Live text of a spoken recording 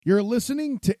You're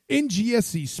listening to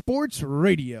NGSC Sports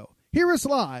Radio. Hear us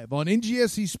live on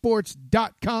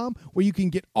ngscsports.com, where you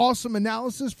can get awesome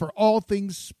analysis for all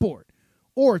things sport.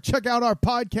 Or check out our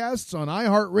podcasts on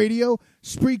iHeartRadio,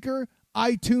 Spreaker,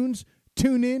 iTunes,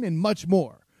 TuneIn, and much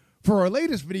more. For our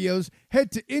latest videos, head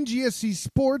to NGSC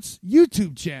Sports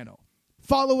YouTube channel.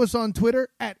 Follow us on Twitter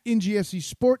at NGSC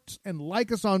Sports and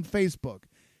like us on Facebook.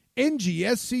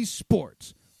 NGSC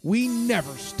Sports. We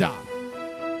never stop.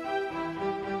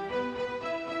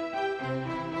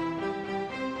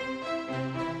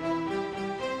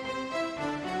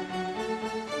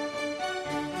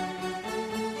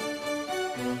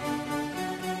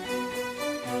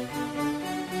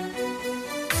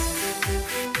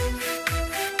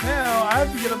 I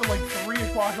have to get up at like 3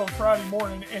 o'clock on Friday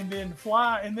morning and then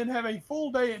fly and then have a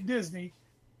full day at Disney.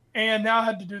 And now I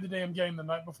had to do the damn game the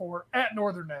night before at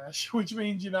Northern Nash, which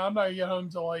means, I'm not going to get home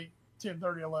till like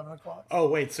 10:30, 11 o'clock. Oh,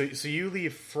 wait. So you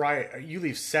leave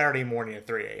Saturday morning at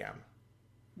 3 a.m.?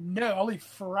 No, I'll leave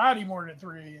Friday morning at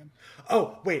 3 a.m.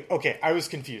 Oh, wait. Okay. I was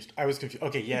confused.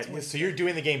 Okay. Yeah. So you're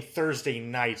doing the game Thursday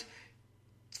night,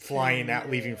 flying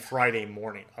out, leaving Friday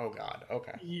morning. Oh, God.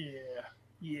 Okay.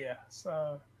 Yeah.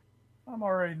 So I'm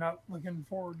already not looking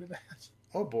forward to that.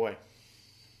 Oh, boy.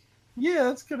 Yeah,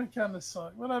 that's going to kind of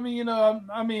suck. But,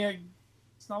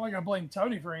 it's not like I blame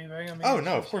Tony for anything.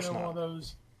 No, of course not. One of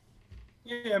those,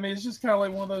 it's just kind of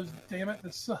like one of those, damn it,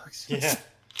 this sucks. Yeah.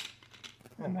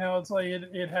 And now it's like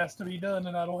it has to be done,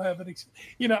 and I don't have an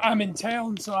I'm in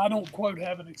town, so I don't, quote,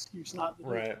 have an excuse not to do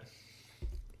it. Right.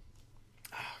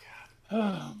 Oh, God.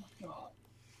 Oh, my God.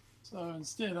 So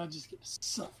instead, I just get to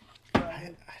suffer. I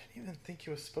didn't even think it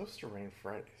was supposed to rain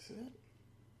Friday, is it?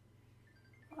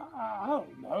 I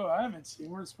don't know. I haven't seen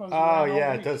where it's supposed to Oh, rain.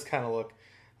 yeah, it does kind of look.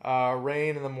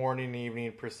 Rain in the morning and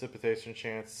evening, precipitation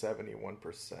chance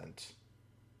 71%.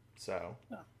 So,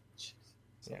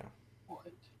 yeah. What?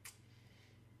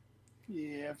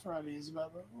 Yeah, Friday is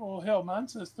about the... Well, hell, mine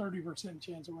says 30%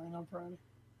 chance of rain on Friday.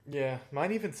 Yeah,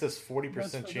 mine even says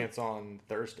 40% chance on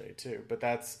Thursday, too. But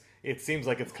it seems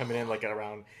like it's coming in like at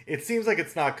around... It seems like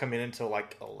it's not coming in until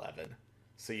like 11.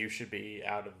 So you should be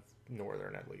out of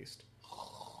Northern at least.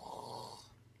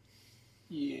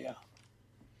 Yeah.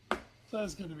 So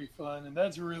that's going to be fun. And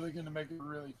that's really going to make it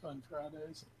really fun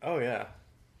Fridays. Oh, yeah.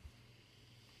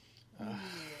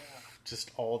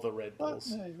 Just all the Red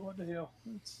Bulls. But, hey, what the hell?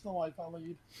 It's the life I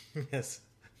lead. Yes.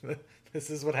 This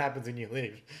is what happens when you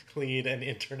lead an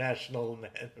international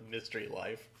mystery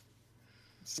life.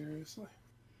 Seriously.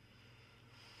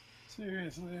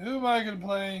 Who am I going to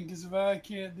blame? Because if I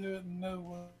can't do it, no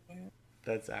one can.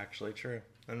 That's actually true.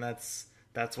 And that's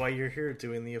why you're here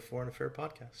doing the A Foreign Affair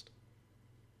podcast.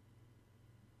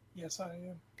 Yes, I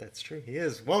am. That's true. He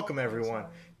is. Welcome, everyone,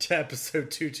 to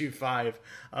episode 225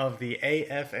 of the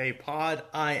AFA pod.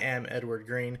 I am Edward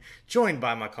Green, joined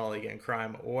by my colleague in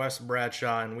crime, Wes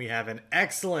Bradshaw, and we have an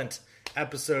excellent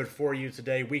episode for you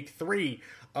today. Week 3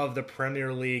 of the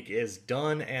Premier League is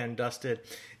done and dusted,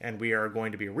 and we are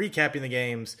going to be recapping the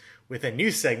games with a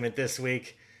new segment this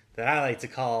week that I like to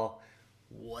call,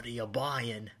 What Are You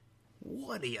Buying?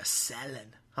 What Are You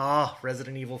Selling? Oh,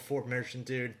 Resident Evil 4 merchant,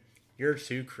 dude. You're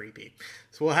too creepy.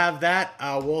 So we'll have that.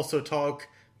 We'll also talk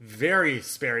very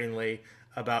sparingly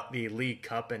about the League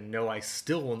Cup. And no, I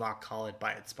still will not call it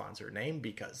by its sponsor name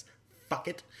because fuck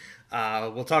it.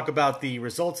 We'll talk about the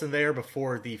results in there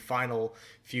before the final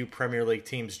few Premier League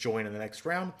teams join in the next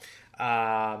round.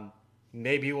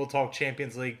 Maybe we'll talk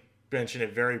Champions League. Mention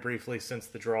it very briefly since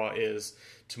the draw is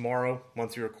tomorrow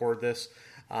once we record this.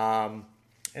 And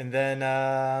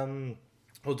then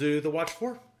we'll do the Watch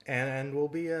 4. And we'll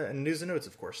be news and notes,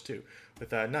 of course, too.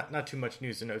 With not too much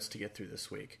news and notes to get through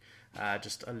this week.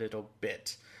 Just a little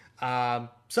bit.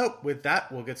 So, with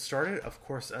that, we'll get started. Of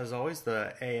course, as always,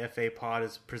 the AFA pod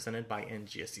is presented by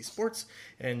NGSC Sports.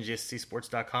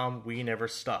 NGSCsports.com. We never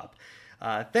stop.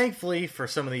 Thankfully, for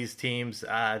some of these teams,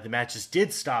 the matches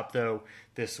did stop, though,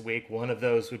 this week. One of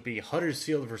those would be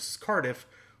Huddersfield versus Cardiff,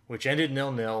 which ended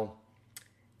 0-0.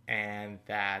 And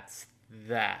that's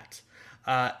that.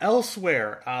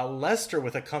 Elsewhere, Leicester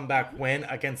with a comeback win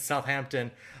against Southampton.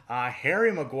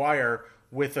 Harry Maguire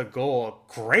with a goal,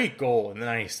 a great goal in the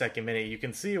 92nd minute. You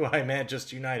can see why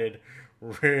Manchester United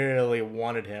really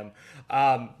wanted him.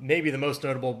 Maybe the most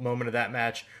notable moment of that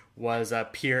match was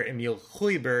Pierre-Emile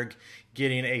Højbjerg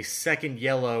getting a second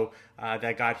yellow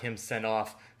that got him sent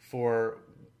off for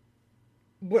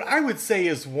what I would say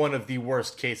is one of the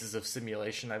worst cases of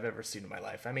simulation I've ever seen in my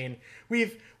life. I mean,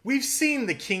 we've seen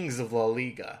the kings of La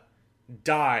Liga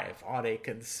dive on a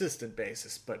consistent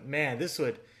basis, but man, this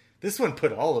one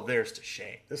put all of theirs to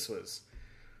shame. This was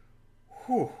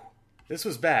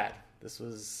bad. This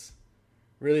was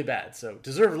really bad. So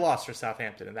deserved loss for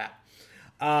Southampton in that.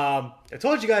 I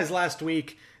told you guys last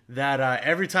week that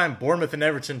every time Bournemouth and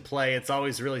Everton play, it's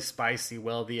always really spicy.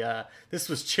 Well, this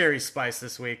was cherry spice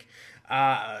this week.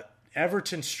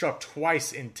 Everton struck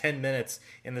twice in 10 minutes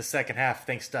in the second half,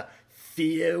 thanks to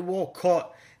Theo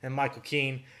Walcott and Michael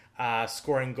Keane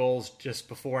scoring goals just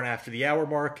before and after the hour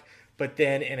mark. But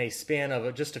then in a span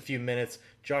of just a few minutes,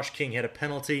 Josh King hit a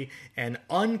penalty and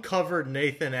uncovered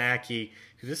Nathan Ake.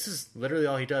 This is literally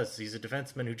all he does. He's a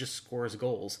defenseman who just scores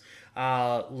goals.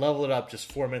 Level it up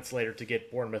just 4 minutes later to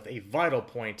get Bournemouth a vital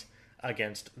point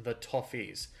against the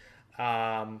Toffees.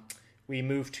 We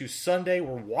move to Sunday,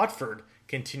 where Watford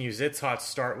continues its hot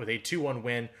start with a 2-1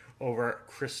 win over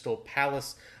Crystal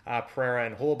Palace. Pereira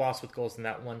and Holobos with goals in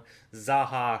that one.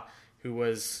 Zaha, who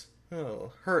was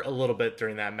hurt a little bit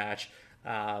during that match,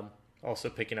 also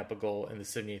picking up a goal in the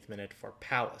 78th minute for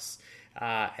Palace.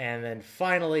 And then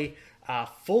finally,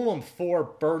 Fulham 4,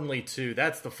 Burnley 2.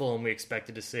 That's the Fulham we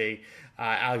expected to see.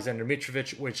 Alexander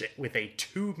Mitrovic, which with a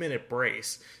 2-minute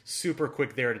brace, super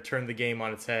quick there to turn the game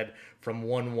on its head from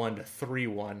 1-1 to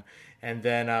 3-1. And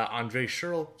then Andre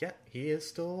Schürrle, he is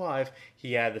still alive.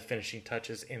 He had the finishing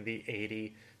touches in the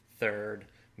 83rd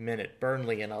minute.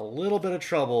 Burnley in a little bit of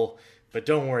trouble, but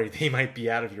don't worry, they might be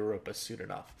out of Europa soon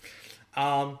enough.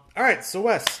 All right, so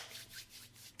Wes,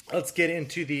 let's get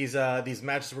into these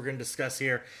matches we're going to discuss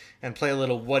here and play a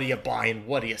little what are you buying,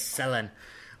 what are you selling.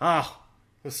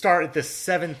 We'll start at the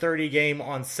 7:30 game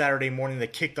on Saturday morning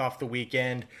that kicked off the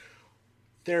weekend.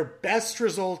 Their best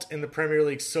result in the Premier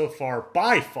League so far,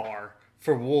 by far,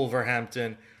 for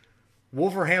Wolverhampton.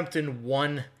 Wolverhampton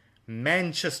 1,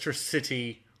 Manchester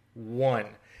City 1.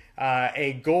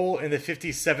 A goal in the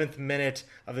 57th minute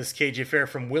of this cage affair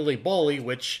from Willy Boly,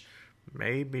 which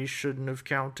maybe shouldn't have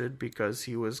counted because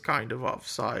he was kind of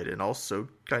offside and also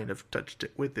kind of touched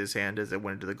it with his hand as it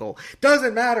went into the goal.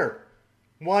 Doesn't matter.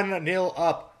 1-0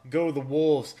 up, go the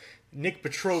Wolves. Nick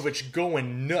Petrovic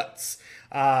going nuts.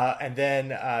 And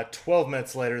then 12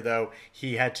 minutes later, though,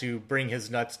 he had to bring his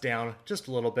nuts down just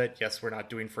a little bit. Yes, we're not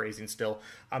doing phrasing still.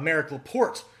 Merrick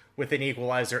Laporte with an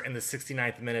equalizer in the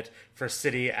 69th minute for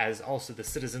City, as also the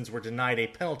Citizens were denied a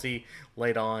penalty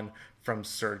late on from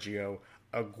Sergio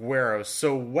Aguero.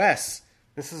 So, Wes,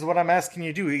 this is what I'm asking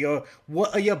you to do. You go,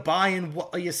 what are you buying?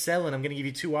 What are you selling? I'm going to give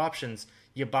you two options.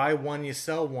 You buy one, you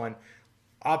sell one.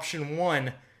 Option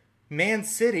one, Man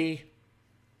City,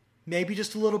 maybe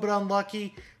just a little bit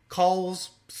unlucky.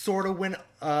 Calls sort of went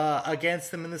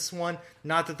against them in this one.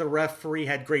 Not that the referee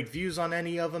had great views on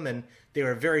any of them, and they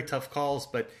were very tough calls,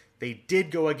 but they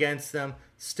did go against them.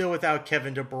 Still without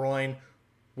Kevin De Bruyne.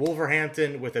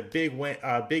 Wolverhampton with a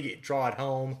big draw at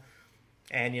home.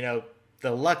 And,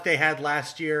 the luck they had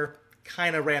last year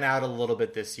kind of ran out a little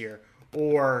bit this year.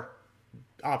 Or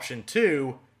option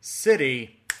two,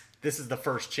 City, this is the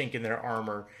first chink in their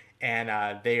armor, and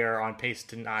they are on pace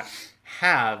to not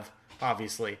have,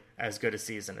 obviously, as good a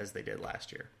season as they did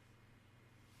last year.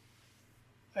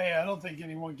 Hey, I don't think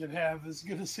anyone can have as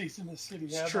good a season as City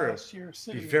had last year.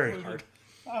 City It'd be very included.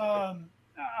 hard.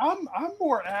 I'm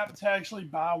more apt to actually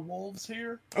buy Wolves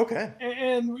here. Okay.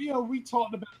 And we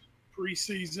talked about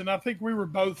preseason. I think we were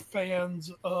both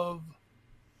fans of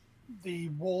the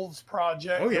Wolves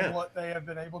project and what they have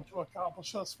been able to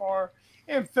accomplish thus far,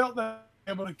 and felt that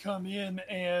they were able to come in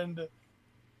and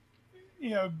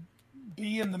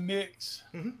be in the mix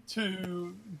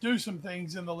to do some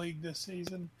things in the league this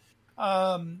season.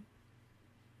 And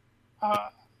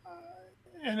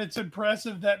it's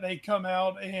impressive that they come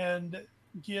out and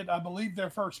get, I believe, their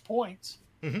first points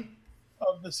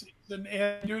of the season,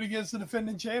 and do it against the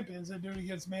defending champions and do it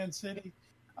against Man City.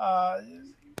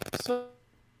 So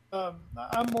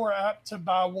I'm more apt to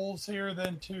buy Wolves here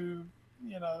than to,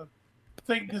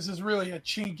 think this is really a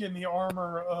chink in the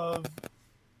armor of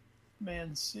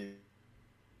Man City.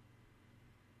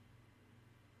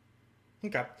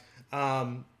 Okay.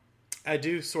 I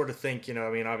do sort of think,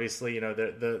 obviously,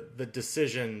 the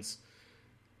decisions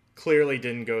clearly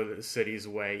didn't go the City's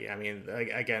way. I mean,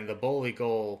 again, the Boly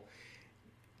goal,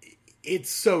 it's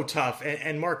so tough.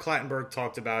 And Mark Clattenburg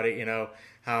talked about it,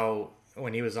 how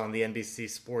when he was on the NBC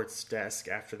Sports desk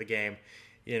after the game,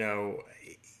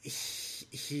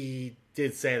 he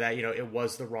did say that, it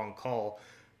was the wrong call.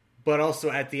 But also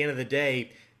at the end of the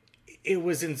day, it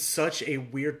was in such a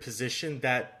weird position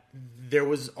that there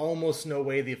was almost no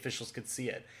way the officials could see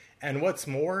it. And what's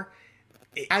more,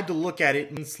 I had to look at it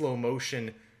in slow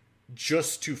motion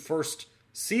just to first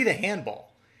see the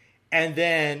handball. And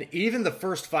then even the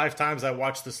first 5 times I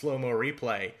watched the slow-mo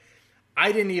replay,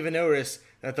 I didn't even notice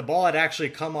that the ball had actually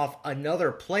come off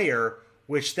another player,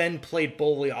 which then played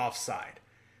Boly offside.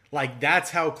 Like,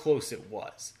 that's how close it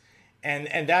was.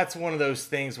 And that's one of those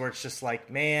things where it's just like,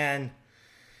 man,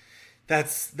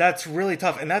 that's really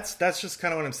tough. And that's just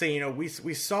kind of what I'm saying. You know, we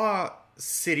saw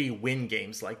City win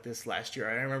games like this last year.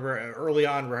 I remember early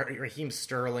on, Raheem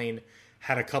Sterling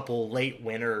had a couple late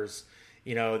winners,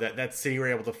 you know, that City were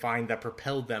able to find that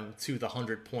propelled them to the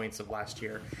 100 points of last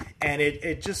year. And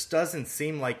it just doesn't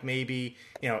seem like maybe,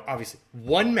 you know, obviously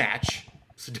one match,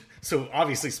 so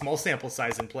obviously small sample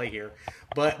size in play here,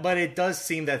 but it does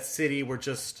seem that City were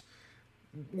just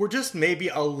maybe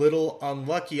a little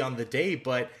unlucky on the day.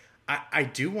 But I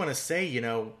do want to say, you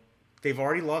know, they've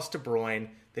already lost to De Bruyne.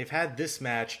 They've had this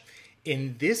match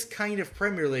in this kind of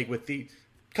Premier League with the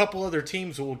couple other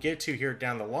teams we'll get to here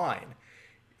down the line.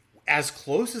 As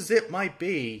close as it might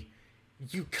be,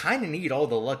 you kind of need all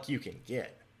the luck you can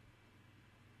get.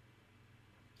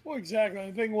 Well,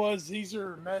 exactly. The thing was, these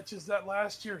are matches that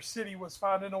last year City was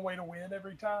finding a way to win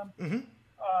every time. Mm-hmm.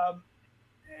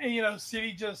 And, you know,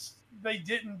 City they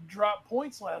didn't drop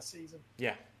points last season.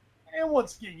 Yeah. And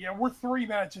once again, yeah, we're 3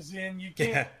 matches in. You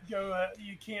can't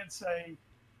you can't say,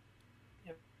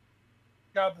 you know,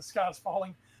 God, the sky's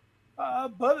falling.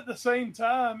 But at the same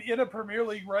time, in a Premier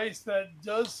League race that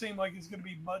does seem like it's going to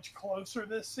be much closer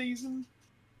this season,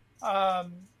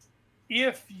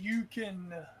 if you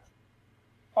can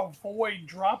avoid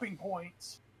dropping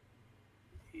points,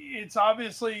 it's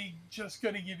obviously just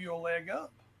going to give you a leg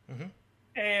up. Mm-hmm.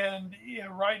 And you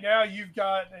know, right now you've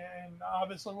got, and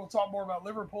obviously we'll talk more about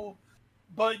Liverpool,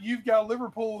 but you've got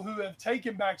Liverpool who have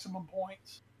taken maximum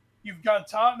points. You've got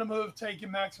Tottenham who have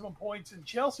taken maximum points and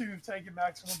Chelsea who've taken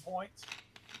maximum points.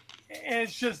 And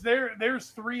it's just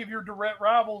there's 3 of your direct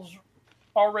rivals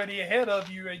already ahead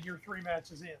of you and you're 3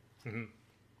 matches in.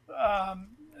 Mm-hmm.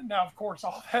 Now, of course,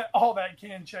 all that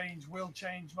can change, will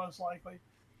change most likely.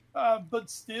 But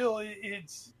still,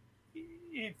 it's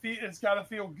got to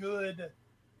feel good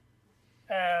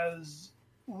as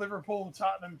Liverpool,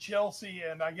 Tottenham, Chelsea,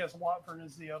 and I guess Watford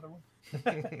is the other one.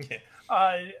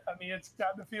 I mean, it's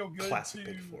got to feel good Classic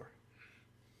to Big Four.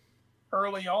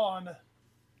 Early on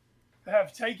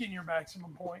have taken your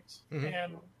maximum points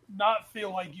and not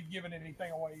feel like you've given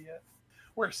anything away yet.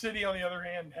 Where City, on the other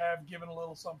hand, have given a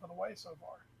little something away so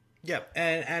far. Yep,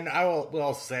 and I will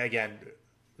also say again,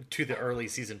 to the early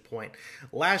season point,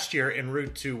 last year en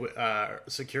route to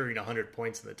securing 100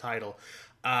 points in the title,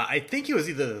 I think it was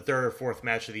either the 3rd or 4th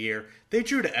match of the year, they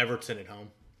drew to Everton at home.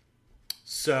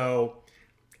 So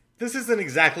this isn't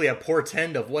exactly a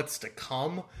portend of what's to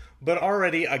come, but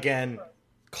already, again,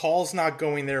 calls not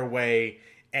going their way,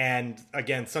 and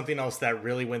again, something else that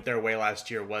really went their way last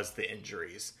year was the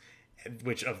injuries,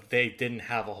 which they didn't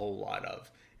have a whole lot of,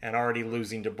 and already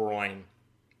losing De Bruyne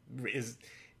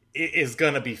is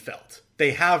going to be felt.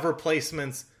 They have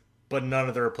replacements, but none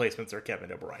of the replacements are Kevin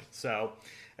De Bruyne. So,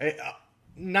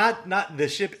 not the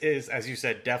ship is, as you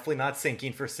said, definitely not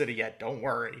sinking for City yet. Don't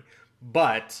worry,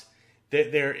 but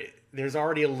there's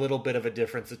already a little bit of a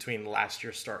difference between last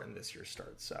year's start and this year's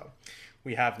start. So,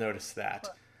 we have noticed that.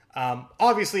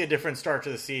 Obviously, a different start to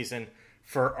the season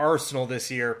for Arsenal this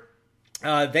year.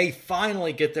 They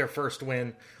finally get their first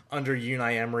win under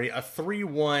Unai Emery, a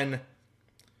 3-1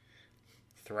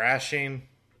 thrashing,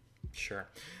 sure,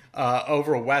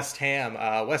 over West Ham.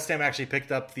 West Ham actually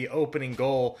picked up the opening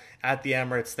goal at the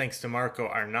Emirates thanks to Marco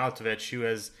Arnautovic, who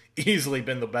has easily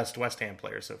been the best West Ham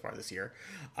player so far this year.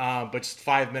 But just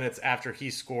 5 minutes after he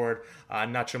scored,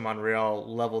 Nacho Monreal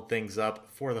leveled things up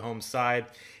for the home side.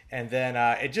 And then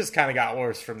it just kind of got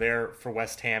worse from there for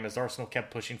West Ham as Arsenal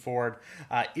kept pushing forward.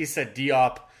 Issa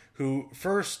Diop, who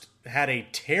first had a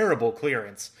terrible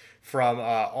clearance from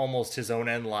almost his own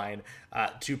end line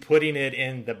to putting it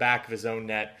in the back of his own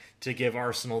net to give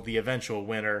Arsenal the eventual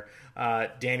winner.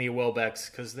 Danny Welbeck's,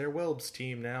 because they're Welb's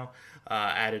team now,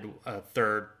 added a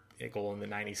third goal in the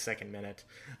 92nd minute.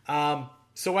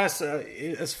 So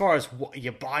as far as what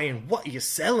you buying, what you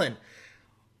selling,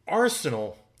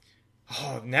 Arsenal...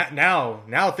 Oh,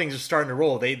 now things are starting to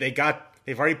roll. They've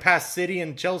already passed City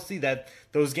and Chelsea.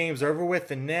 Those games are over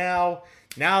with, and now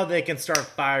they can start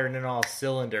firing in all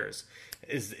cylinders.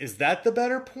 Is that the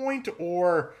better point,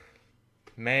 or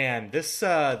man, this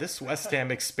West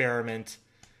Ham experiment?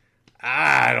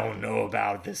 I don't know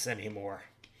about this anymore.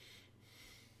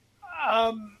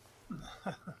 I'm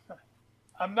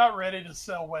not ready to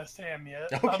sell West Ham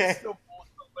yet. Okay. I'm still bullish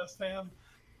on West Ham.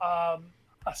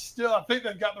 I think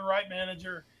they've got the right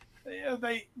manager.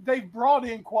 They've brought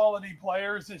in quality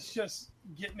players. It's just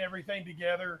getting everything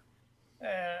together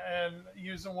and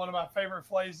using one of my favorite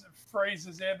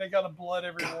phrases. They got a blood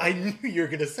everywhere. I knew you were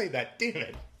going to say that. Damn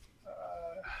it.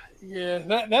 Yeah,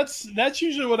 that's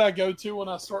usually what I go to when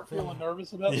I start feeling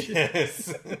nervous about shit.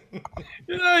 Yes.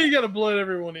 You got to blood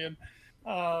everyone in.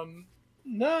 No.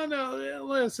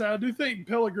 Listen, I do think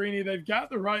Pellegrini. They've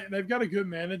got a good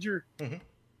manager. Mm-hmm.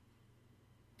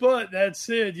 But that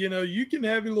said, you can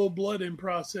have your little blood in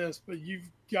process, but you've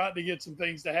got to get some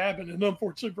things to happen. And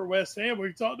unfortunately for West Ham,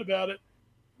 we've talked about it.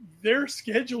 Their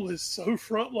schedule is so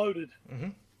front loaded. Mm-hmm.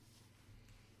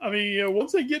 I mean,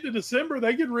 once they get to December,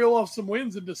 they can reel off some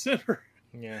wins in December.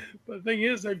 Yeah. But the thing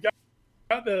is, they've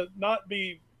got to not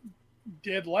be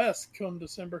dead last come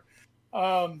December.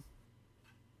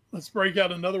 Let's break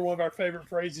out another one of our favorite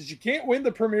phrases. You can't win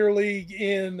the Premier League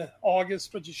in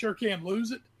August, but you sure can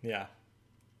lose it. Yeah.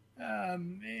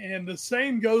 And the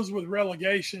same goes with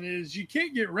relegation is you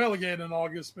can't get relegated in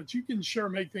August, but you can sure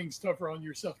make things tougher on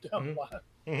yourself down the line.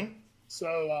 Mm-hmm.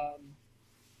 So,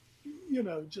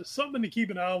 just something to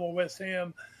keep an eye on with West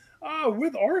Ham.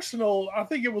 With Arsenal, I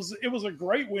think it was a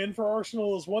great win for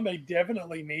Arsenal. It was one they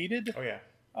definitely needed. Oh, yeah.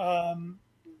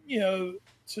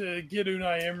 To get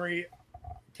Unai Emery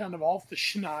kind of off the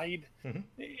schneid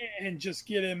and just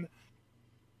get him,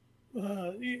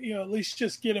 at least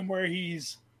just get him where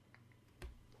he's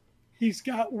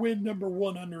got win number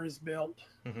one under his belt.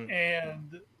 Mm-hmm.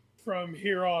 And from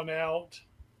here on out,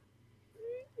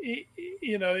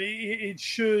 it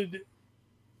should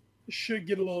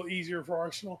get a little easier for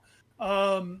Arsenal.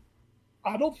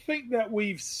 I don't think that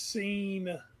we've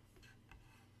seen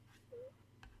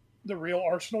the real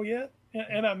Arsenal yet.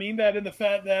 And I mean that in the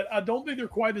fact that I don't think they're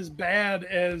quite as bad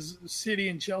as City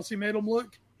and Chelsea made them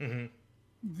look. Mm-hmm.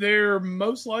 They're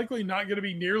most likely not going to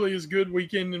be nearly as good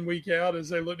week in and week out as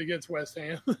they looked against West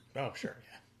Ham. Oh, sure.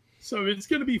 Yeah. So it's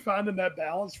going to be finding that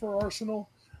balance for Arsenal.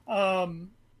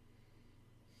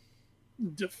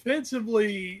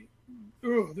 Defensively,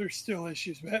 there's still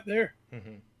issues back there.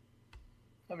 Mm-hmm.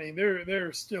 I mean, there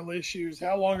are still issues.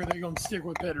 How long are they going to stick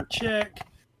with Petr Cech?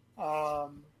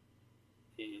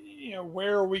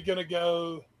 Where are we going to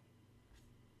go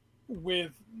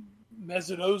with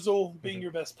Mesut Ozil being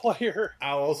your best player?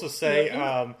 I'll also say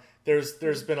there's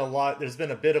been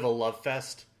a bit of a love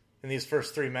fest in these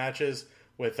first three matches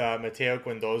with Matteo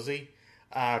Guendouzi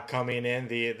coming in,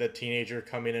 the teenager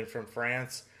coming in from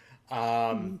France.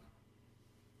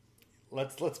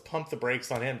 Let's pump the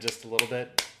brakes on him just a little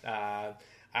bit.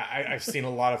 I've seen a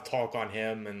lot of talk on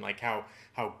him and like how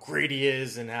great he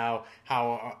is and how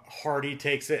hard he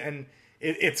takes it. And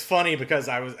it's funny because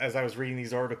as I was reading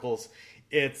these articles,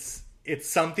 it's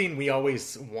something we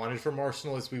always wanted from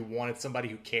Arsenal is we wanted somebody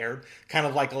who cared, kind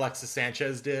of like Alexis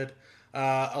Sanchez did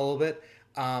a little bit.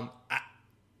 And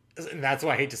that's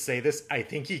why I hate to say this. I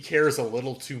think he cares a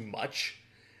little too much.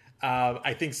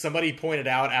 I think somebody pointed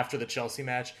out after the Chelsea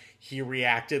match, he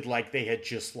reacted like they had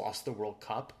just lost the World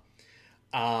Cup.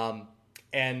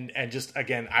 And just,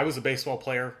 again, I was a baseball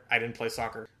player. I didn't play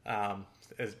soccer,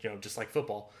 just like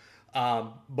football.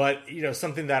 But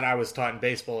something that I was taught in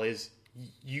baseball is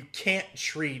you can't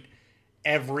treat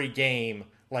every game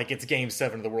like it's Game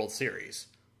 7 of the World Series,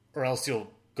 or else you'll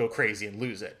go crazy and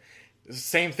lose it.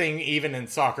 Same thing even in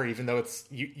soccer, even though it's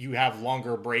you have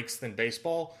longer breaks than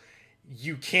baseball,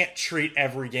 you can't treat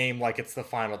every game like it's the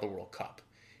final of the World Cup.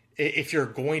 If you're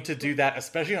going to do that,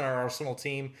 especially on our Arsenal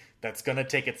team that's going to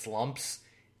take its lumps,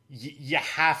 you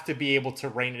have to be able to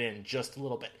rein it in just a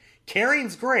little bit.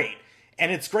 Carrying's great,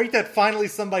 and it's great that finally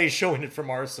somebody's showing it from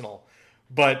Arsenal,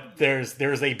 but there's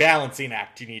a balancing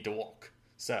act you need to walk.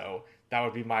 So that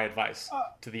would be my advice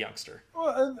to the youngster.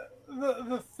 Well,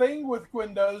 the thing with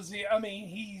Guendouzi, I mean,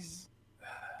 he's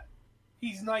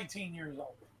 19 years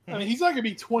old. I mean, he's not going to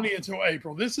be 20 until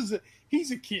April.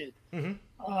 He's a kid.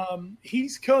 Mm-hmm.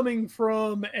 He's coming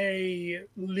from a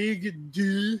Ligue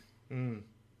 2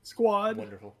 squad.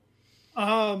 Wonderful.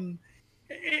 And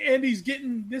he's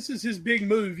getting, this is his big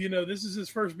move. This is his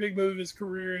first big move of his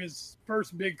career, his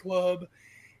first big club.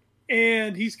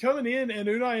 And he's coming in, and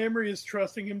Unai Emery is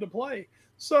trusting him to play.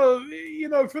 So,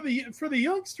 for the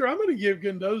youngster, I'm going to give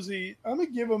Guendouzi, I'm going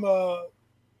to give him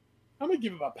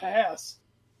a pass.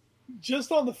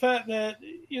 Just on the fact that,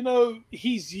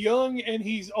 he's young and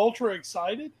he's ultra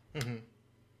excited. Mm-hmm.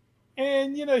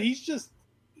 And,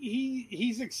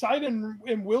 he's excited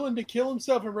and willing to kill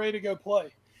himself and ready to go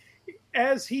play.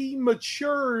 As he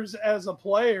matures as a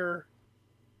player,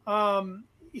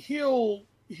 he'll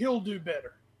do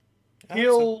better.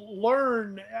 He'll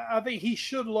learn. I think he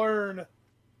should learn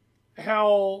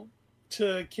how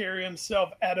to carry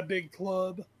himself at a big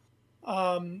club.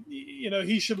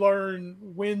 He should learn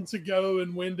when to go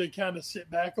and when to kind of sit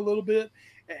back a little bit.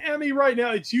 I mean, right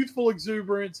now it's youthful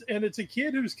exuberance, and it's a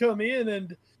kid who's come in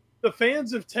and the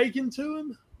fans have taken to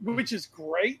him, which is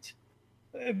great.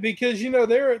 because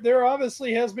there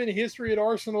obviously has been a history at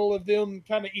Arsenal of them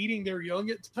kind of eating their young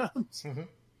at times.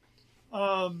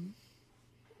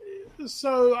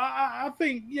 So I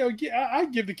think I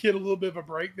give the kid a little bit of a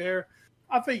break there.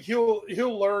 I think he'll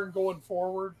learn going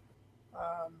forward.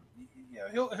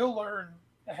 He'll learn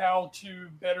how to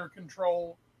better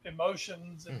control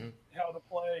emotions and how to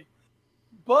play.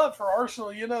 But for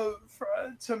Arsenal,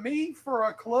 to me, for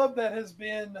a club that has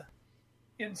been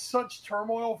in such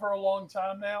turmoil for a long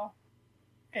time now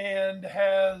and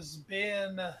has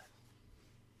been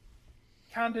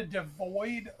kind of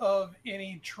devoid of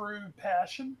any true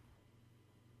passion,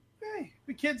 hey,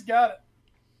 the kid's got it.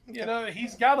 Okay.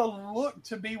 He's got to look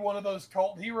to be one of those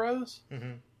cult heroes,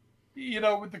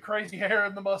 with the crazy hair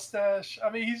and the mustache. I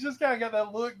mean, he's just kind of got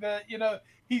that look that,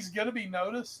 he's going to be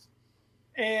noticed.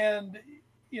 And,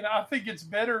 I think it's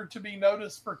better to be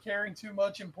noticed for caring too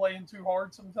much and playing too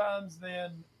hard sometimes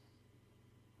than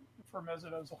for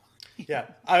Mesut Ozil. Yeah,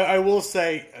 I will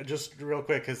say just real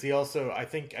quick because he also I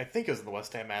think it was in the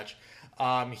West Ham match.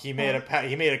 He made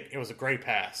it was a great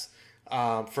pass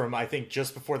from I think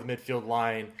just before the midfield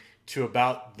line to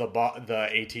about the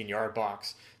 18-yard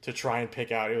box to try and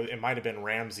pick out. It might have been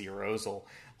Ramsey or Ozil,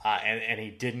 and he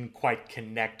didn't quite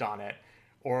connect on it.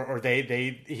 Or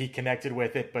he connected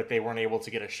with it, but they weren't able to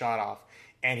get a shot off.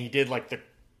 And he did like the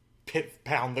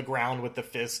pound the ground with the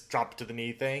fist, drop to the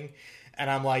knee thing. And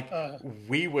I'm like,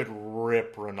 we would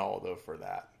rip Ronaldo for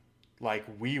that. Like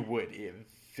we would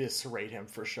eviscerate him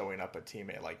for showing up a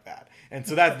teammate like that. And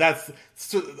so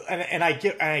and I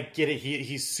get it.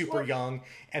 He's super young,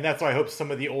 and that's why I hope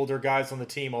some of the older guys on the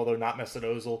team, although not Mesut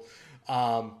Ozil,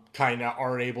 kind of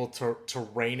are able to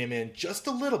rein him in just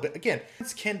a little bit. Again,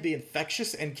 this can be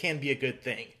infectious and can be a good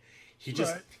thing. He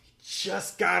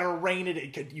just gotta rein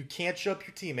it in. You can't show up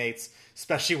your teammates,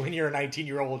 especially when you're a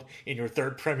 19-year-old in your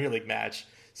third Premier League match.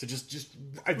 So just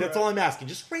that's all I'm asking.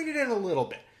 Just rein it in a little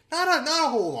bit. Not a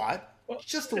whole lot,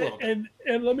 just a little bit.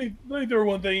 And let me throw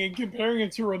one thing. In comparing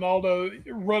it to Ronaldo,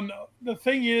 the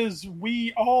thing is,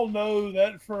 we all know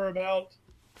that for about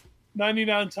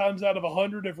 99 times out of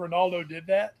 100, if Ronaldo did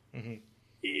that,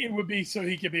 it would be so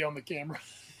he could be on the camera.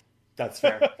 That's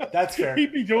fair. That's fair.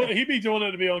 He'd be doing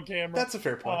it to be on camera. That's a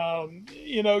fair point.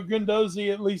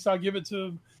 Guendouzi, at least I'll give it to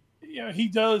him. He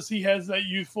has that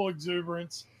youthful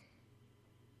exuberance.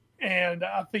 And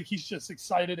I think he's just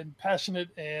excited and passionate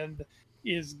and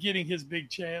is getting his big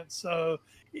chance. So,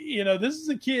 this is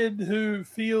a kid who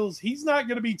feels he's not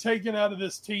going to be taken out of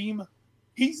this team.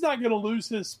 He's not going to lose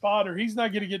his spot or he's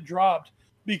not going to get dropped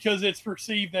because it's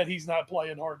perceived that he's not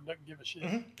playing hard and doesn't give a shit.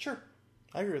 Sure.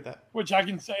 I agree with that. Which I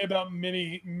can say about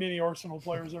many, many Arsenal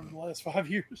players over the last 5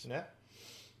 years. Yeah.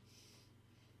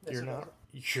 You're not.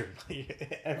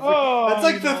 That's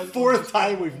like the fourth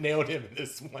time we've nailed him in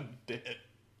this one bit.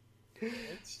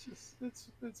 It's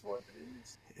what it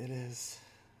is. It is.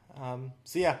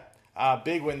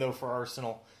 Big win though for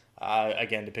Arsenal.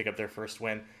 Again, to pick up their first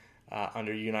win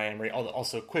under Unai Emery.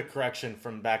 Also, quick correction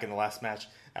from back in the last match.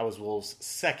 That was Wolves'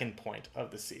 second point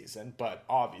of the season, but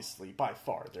obviously by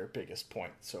far their biggest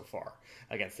point so far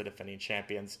against the defending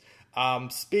champions. No,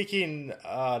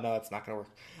 that's not going to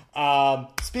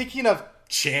work. Speaking of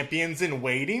champions in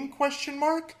waiting, ?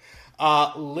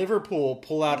 Liverpool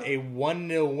pull out a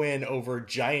 1-0 win over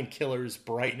giant killers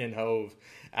Brighton and Hove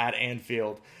at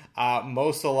Anfield.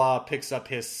 Mo Salah picks up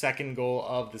his second goal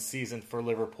of the season for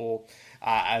Liverpool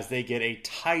as they get a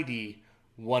tidy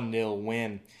 1-0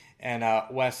 win. And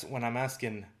Wes, when I'm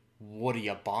asking, what are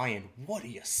you buying? What are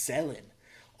you selling?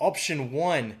 Option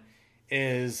one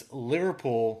is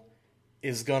Liverpool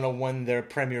is going to win their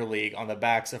Premier League on the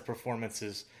backs of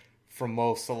performances from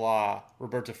Mo Salah,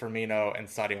 Roberto Firmino, and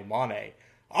Sadio Mane.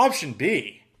 Option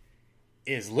B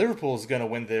is Liverpool is going to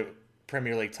win the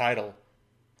Premier League title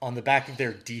on the back of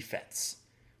their defense.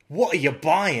 What are you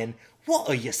buying? What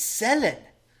are you selling?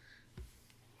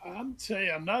 I'm telling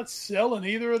you, I'm not selling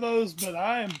either of those, but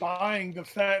I am buying the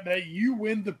fact that you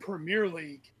win the Premier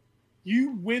League.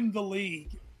 You win the league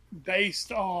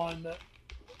based on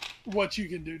what you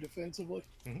can do defensively.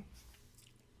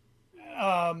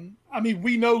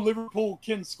 We know Liverpool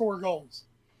can score goals.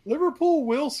 Liverpool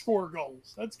will score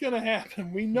goals. That's going to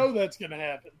happen. We know that's going to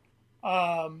happen.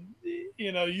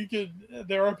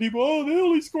 There are people, they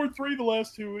only scored 3 the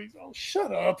last 2 weeks. Oh,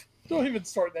 shut up. Don't even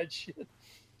start that shit.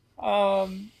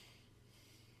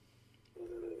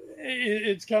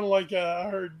 It's kind of like I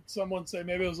heard someone say,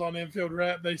 maybe it was on Infield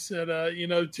Rap, they said,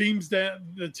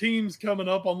 the teams coming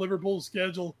up on Liverpool's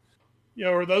schedule,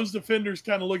 are those defenders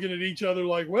kind of looking at each other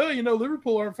like, well,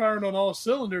 Liverpool aren't firing on all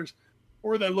cylinders,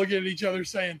 or are they looking at each other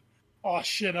saying, oh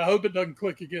shit, I hope it doesn't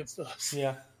click against us.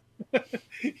 Yeah.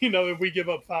 If we give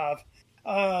up 5.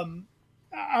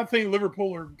 I think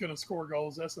Liverpool are going to score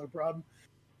goals. That's no problem.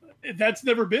 That's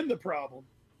never been the problem,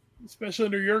 especially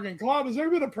under Jurgen Klopp. Has there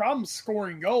been a problem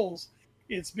scoring goals?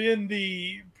 It's been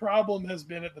the problem has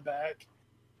been at the back.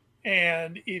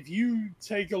 And if you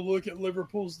take a look at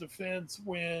Liverpool's defense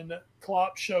when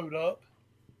Klopp showed up,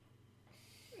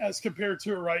 as compared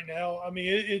to it right now, I mean,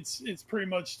 it's pretty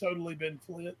much totally been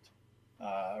flipped.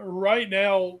 Right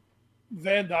now,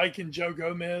 Van Dijk and Joe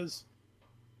Gomez.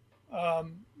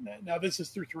 Now this is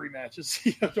through 3 matches.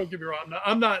 Don't get me wrong.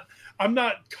 I'm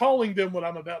not calling them what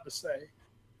I'm about to say,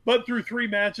 but through 3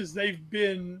 matches, they've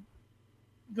been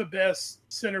the best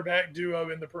center back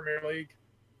duo in the Premier League.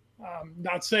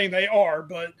 Not saying they are,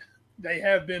 but they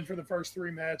have been for the first 3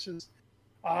 matches.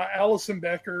 Alisson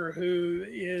Becker, who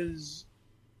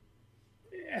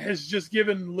has just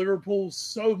given Liverpool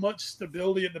so much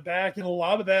stability at the back, and a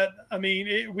lot of that, I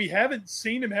mean, we haven't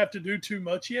seen him have to do too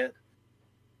much yet,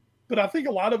 but I think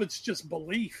a lot of it's just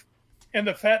belief. And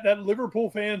the fact that Liverpool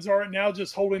fans aren't now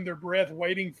just holding their breath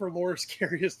waiting for Loris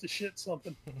Karius to shit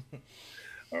something.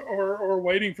 Or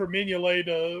waiting for Mignolet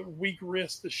to weak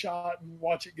wrist the shot and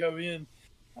watch it go in.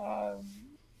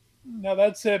 Now,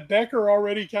 that said, Becker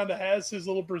already kind of has his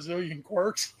little Brazilian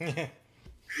quirks.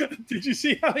 Did you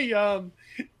see how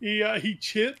he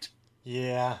chipped?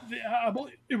 Yeah.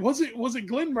 Was it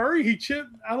Glenn Murray? He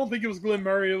chipped. I don't think it was Glenn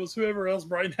Murray. It was whoever else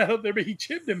Brighton had up there, but he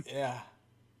chipped him. Yeah.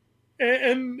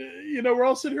 And we're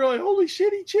all sitting here like, holy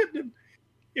shit, he chipped him.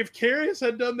 If Karius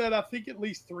had done that, I think at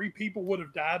least 3 people would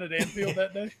have died at Anfield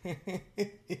that day.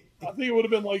 I think it would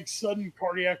have been like sudden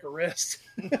cardiac arrest.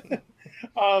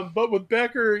 But with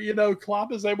Becker,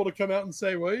 Klopp is able to come out and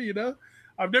say, well,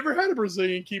 I've never had a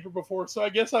Brazilian keeper before, so I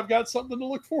guess I've got something to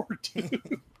look forward to.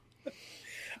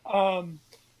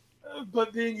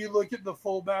 But then you look at the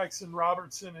fullbacks and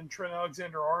Robertson and Trent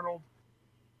Alexander-Arnold,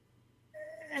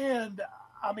 and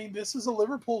I mean, this is a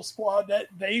Liverpool squad that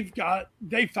they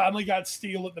finally got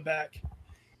steel at the back.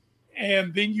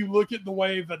 And then you look at the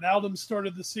way Wijnaldum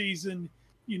started the season.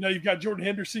 You've got Jordan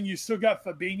Henderson. You still got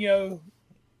Fabinho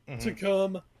to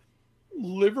come.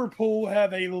 Liverpool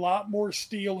have a lot more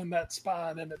steel in that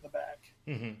spine and at the back.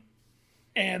 Mm-hmm.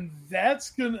 And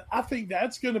I think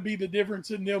that's going to be the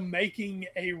difference in them making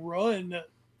a run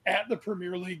at the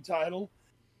Premier League title.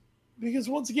 Because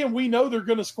once again, we know they're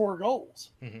going to score goals.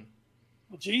 Mm-hmm.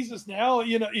 Well, Jesus, now,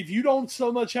 if you don't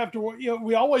so much have to,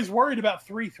 we always worried about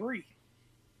 3-3.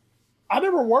 I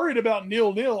never worried about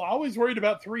 0-0. I always worried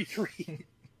about 3-3.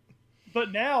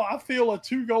 But now I feel a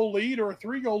 2-goal lead or a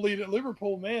 3-goal lead at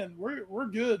Liverpool, man, we're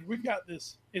good. We've got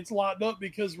this. It's locked up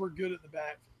because we're good at the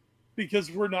back.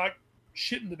 Because we're not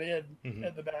shitting the bed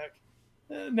at the back.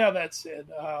 Now that said,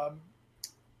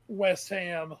 West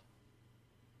Ham,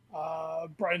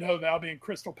 Brighton Hove Albion,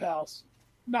 Crystal Palace,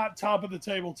 not top of the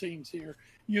table teams here.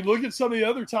 You look at some of the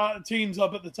other teams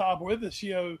up at the top with us,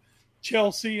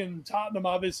 Chelsea and Tottenham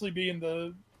obviously being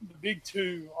the big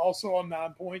 2, also on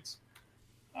 9 points.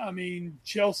 I mean,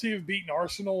 Chelsea have beaten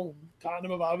Arsenal.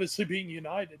 Tottenham have obviously beaten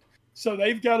United. So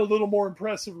they've got a little more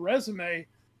impressive resume.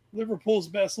 Liverpool's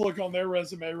best look on their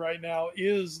resume right now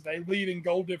is they lead in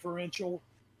goal differential,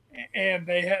 and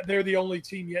they're the only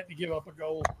team yet to give up a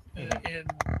goal in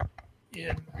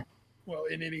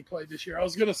any play this year. I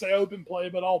was going to say open play,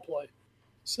 but all play.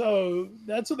 So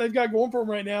that's what they've got going for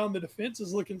them right now, and the defense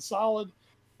is looking solid.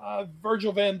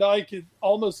 Virgil van Dijk, it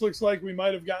almost looks like we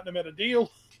might have gotten him at a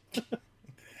deal.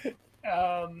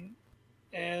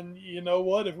 And you know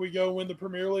what? If we go win the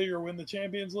Premier League or win the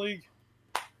Champions League,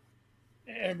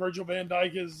 and Virgil van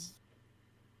Dijk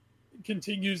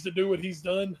continues to do what he's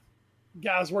done,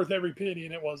 guy's worth every penny,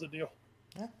 and it was a deal.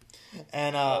 Yeah.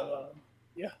 And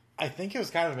I think it was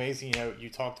kind of amazing. You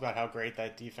talked about how great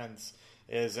that defense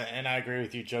is, and I agree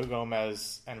with you. Joe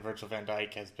Gomez and Virgil van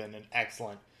Dijk has been an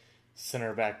excellent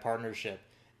center back partnership,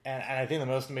 and I think the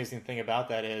most amazing thing about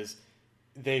that is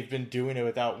they've been doing it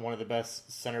without one of the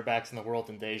best center backs in the world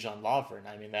in Dejan Lovren.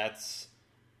 I mean, that's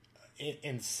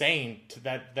insane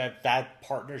that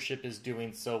partnership is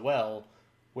doing so well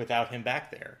without him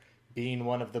back there, being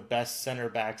one of the best center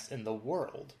backs in the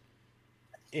world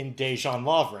in Dejan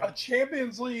Lovren. A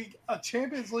Champions League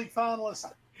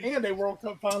finalist and a World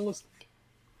Cup finalist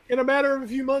in a matter of a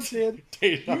few months, Ed.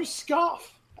 You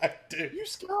scoff. I do. You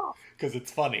scoff. Because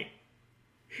it's funny.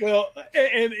 Well,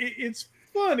 and it's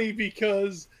funny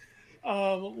because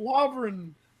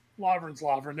Lovren's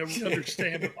Lovren, and we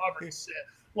understand what Lovren said.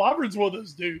 Lovren's one of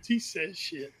those dudes. He says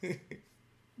shit.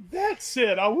 That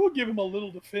said, I will give him a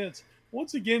little defense.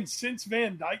 Once again, since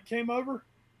Van Dijk came over,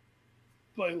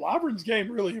 Lovren's game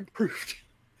really improved.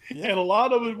 And a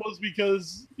lot of it was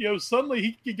because, suddenly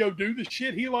he could go do the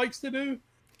shit he likes to do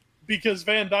because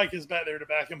Van Dijk is back there to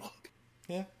back him up.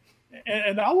 Yeah.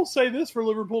 And I will say this for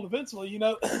Liverpool defensively,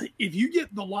 if you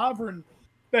get the Lovren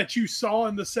that you saw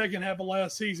in the second half of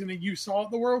last season and you saw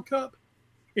at the World Cup,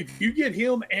 if you get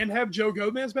him and have Joe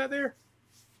Gomez back there,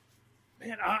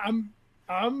 man,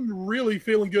 I'm really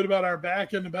feeling good about our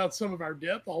back and about some of our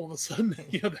depth all of a sudden.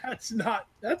 That's not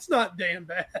damn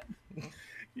bad.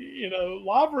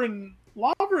 Lovren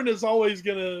is always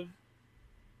gonna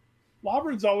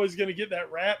get that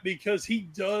rap because he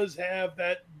does have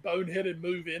that boneheaded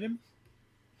move in him.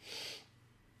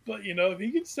 But if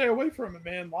he can stay away from it,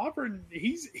 man, Lovren,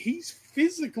 he's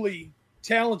physically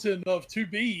talented enough to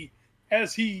be,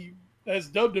 as he has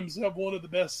dubbed himself, one of the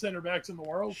best center backs in the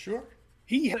world. Sure.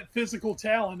 He had physical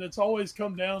talent. It's always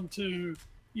come down to,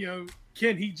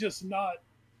 can he just not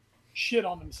shit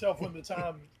on himself when the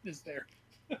time is there?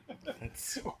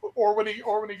 or when he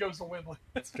goes to Wembley.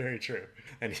 That's very true,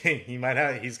 and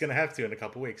he's going to have to in a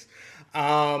couple weeks.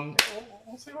 We'll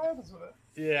see what happens with it.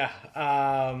 Yeah.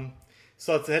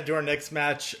 So let's head to our next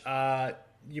match.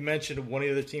 You mentioned one of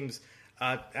the other teams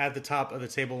at the top of the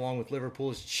table, along with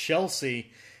Liverpool, is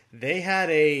Chelsea. They had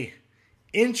a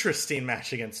interesting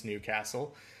match against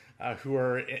Newcastle, who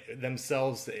are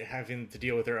themselves having to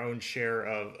deal with their own share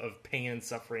of pain and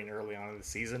suffering early on in the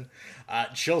season.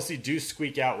 Chelsea do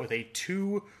squeak out with a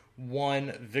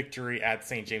 2-1 victory at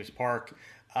St. James Park.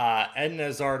 Eden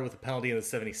Hazard with a penalty in the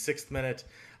 76th minute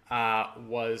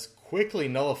was quickly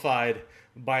nullified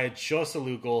by a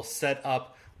Joselu goal set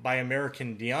up by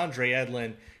American DeAndre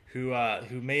Edlin,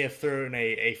 who may have thrown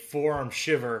a forearm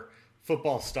shiver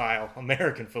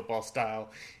American football style,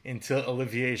 into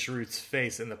Olivier Giroud's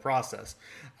face in the process.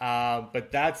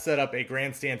 But that set up a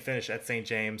grandstand finish at St.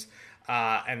 James.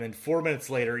 And then 4 minutes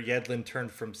later, Yedlin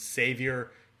turned from savior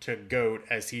to goat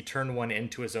as he turned one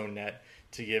into his own net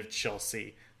to give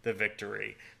Chelsea the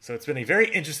victory. So it's been a very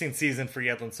interesting season for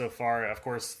Yedlin so far. Of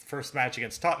course, first match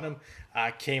against Tottenham,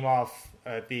 came off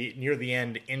near the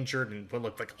end injured and what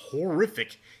looked like a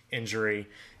horrific injury.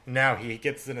 Now he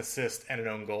gets an assist and an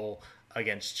own goal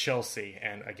against Chelsea,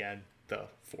 and again the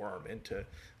forearm into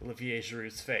Olivier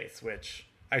Giroud's face, which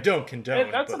I don't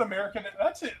condone. That's an American.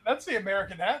 That's the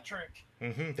American hat trick.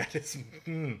 Mm-hmm, that is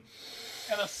an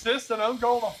assist, an own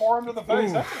goal, and a forearm to the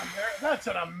face. That's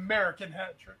an American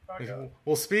hat trick.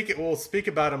 We'll speak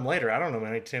about him later. I don't know how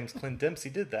many times Clint Dempsey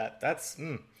did that. That's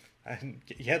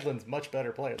Yedlin's much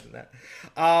better player than that.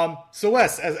 So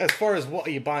Wes, as far as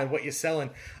what you buying, what you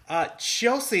selling,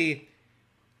 Chelsea,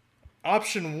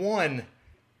 option one,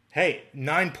 hey,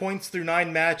 9 points through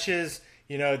 9 matches.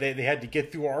 They had to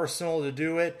get through Arsenal to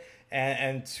do it,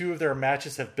 and 2 of their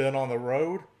matches have been on the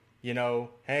road.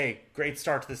 Hey, great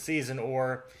start to the season.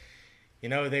 Or,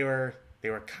 they were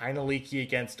kind of leaky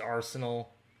against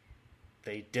Arsenal.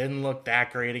 They didn't look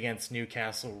that great against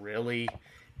Newcastle, really.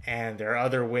 And their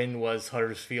other win was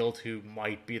Huddersfield, who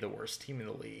might be the worst team in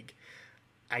the league.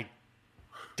 I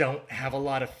don't have a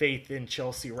lot of faith in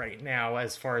Chelsea right now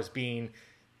as far as being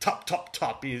top.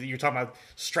 You're talking about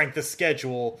strength of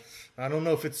schedule. I don't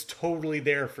know if it's totally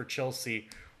there for Chelsea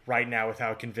right now with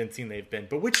how convincing they've been.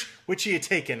 But which are you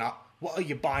taking? What are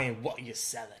you buying? What are you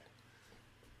selling?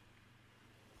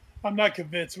 I'm not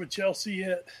convinced with Chelsea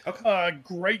yet. Okay.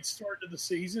 Great start to the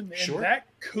season. And sure. That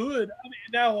could,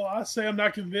 now I say I'm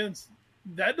not convinced.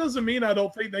 That doesn't mean I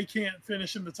don't think they can't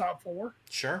finish in the top 4.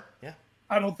 Sure, yeah.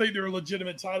 I don't think they're a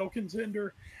legitimate title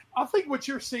contender. I think what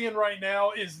you're seeing right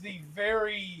now is the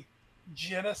very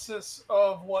genesis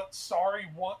of what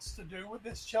Sarri wants to do with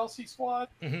this Chelsea squad.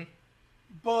 Mm-hmm.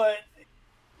 But,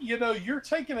 you're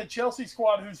taking a Chelsea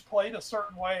squad who's played a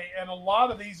certain way, and a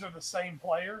lot of these are the same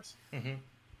players. Mm-hmm.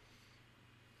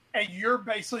 And you're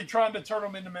basically trying to turn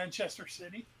them into Manchester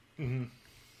City, mm-hmm.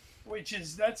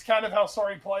 That's kind of how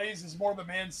Sarri plays, is more the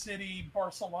Man City,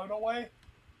 Barcelona way.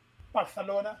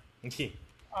 Barcelona. Okay.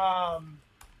 And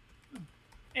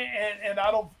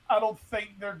I don't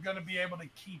think they're going to be able to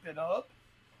keep it up.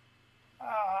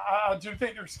 I do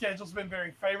think their schedule's been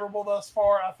very favorable thus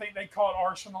far. I think they caught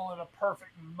Arsenal in a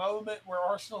perfect moment where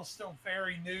Arsenal's still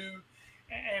very new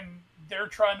and they're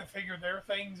trying to figure their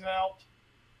things out.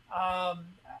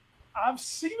 I've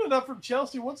seen enough from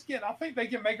Chelsea. Once again, I think they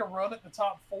can make a run at the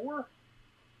top 4.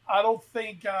 I don't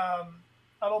think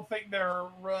their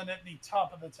run at the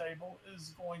top of the table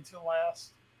is going to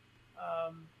last.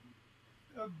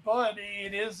 But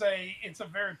it's a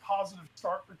very positive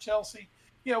start for Chelsea.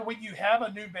 When you have a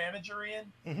new manager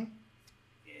in, mm-hmm.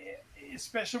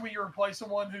 especially when you're replacing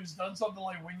one who's done something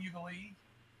like win you the league,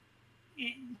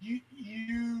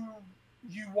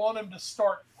 you want him to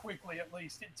start quickly at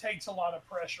least, it takes a lot of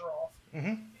pressure off.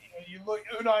 Mm-hmm. You look,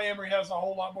 Unai Emery has a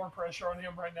whole lot more pressure on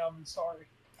him right now than Sarri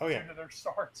due to their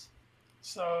starts.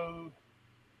 So,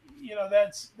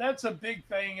 that's a big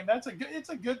thing, and it's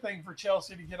a good thing for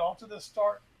Chelsea to get off to this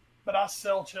start. But I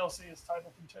sell Chelsea as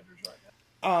title contenders right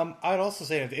now. I'd also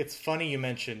say it's funny you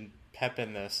mentioned Pep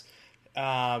in this,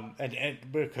 and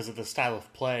because of the style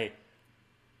of play.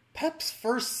 Pep's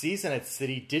first season at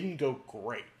City didn't go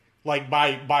great, like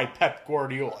by Pep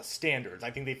Guardiola standards.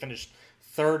 I think they finished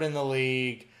third in the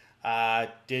league.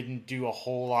 Didn't do a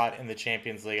whole lot in the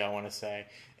Champions League, I want to say,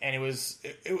 and it was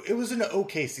an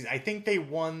okay season. I think they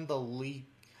won the league.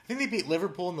 I think they beat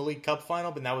Liverpool in the League Cup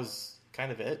final, but that was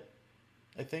kind of it.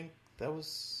 I think that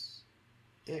was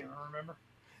it. I don't remember.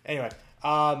 Anyway,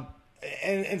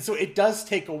 and so it does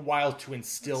take a while to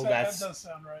instill that. That does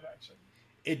sound right, actually.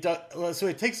 It does. So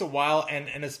it takes a while,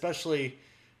 and especially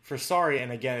for Sarri.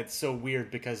 And again, it's so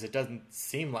weird because it doesn't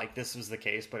seem like this was the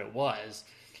case, but it was.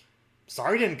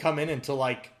 Sarri didn't come in until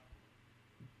like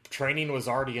training was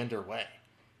already underway,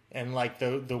 and like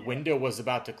the window was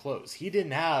about to close. He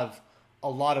didn't have a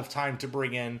lot of time to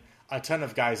bring in a ton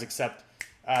of guys except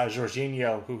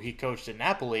Jorginho, who he coached at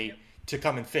Napoli, to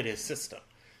come and fit his system.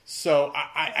 So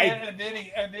and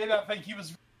then I think he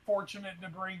was fortunate to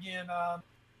bring in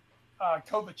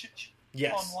Kovacic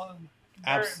on loan.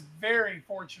 Very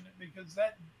fortunate, because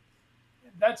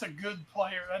that's a good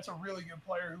player. That's a really good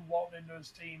player who walked into his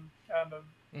team kind of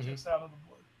just out of the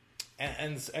blue.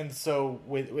 And so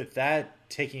with that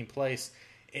taking place,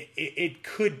 it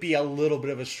could be a little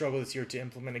bit of a struggle this year to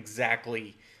implement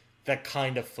exactly the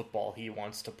kind of football he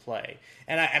wants to play.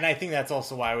 And I think that's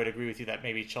also why I would agree with you that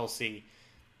maybe Chelsea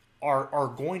are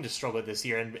going to struggle this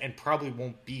year and probably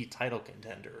won't be title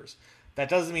contenders. That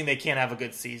doesn't mean they can't have a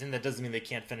good season. That doesn't mean they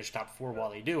can't finish top 4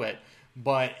 while they do it.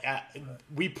 But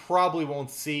we probably won't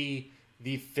see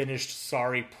the finished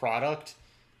Sarri product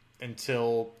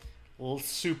until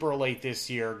super late this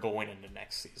year going into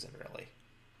next season, really.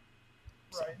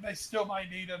 Right. So. They still might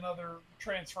need another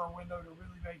transfer window to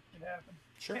really make it happen.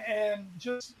 Sure. And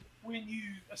just when you,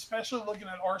 especially looking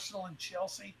at Arsenal and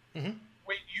Chelsea,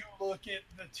 when you look at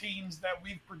the teams that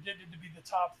we've predicted to be the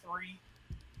top 3,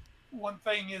 one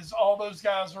thing is all those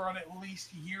guys are on at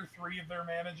least year 3 of their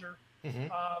manager.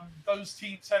 Those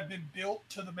teams have been built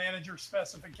to the manager's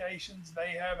specifications. They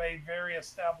have a very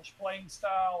established playing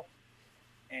style,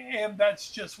 and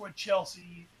that's just what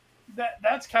Chelsea.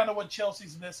 That's kind of what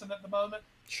Chelsea's missing at the moment.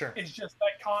 Sure, it's just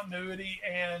that continuity,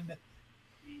 and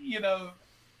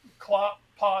Klopp,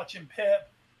 Poch, and Pep.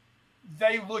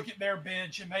 They look at their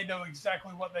bench and they know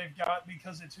exactly what they've got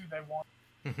because it's who they want.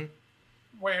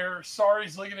 Where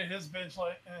Sarri's looking at his bench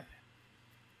like,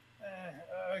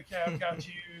 okay, I've got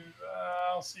you.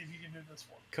 I'll see if you can do this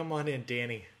one. Come on in,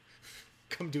 Danny.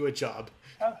 Come do a job.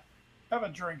 Have a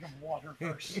drink of water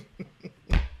first.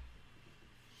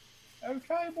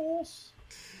 Okay, boss.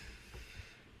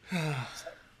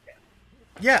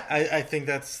 Yeah, I think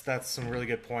that's some really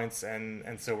good points,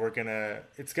 and so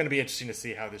it's gonna be interesting to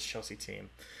see how this Chelsea team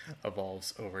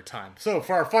evolves over time. So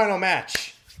for our final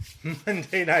match,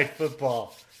 Monday Night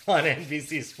Football on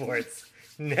NBC Sports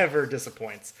never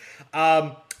disappoints.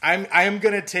 I am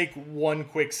gonna take one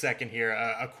quick second here,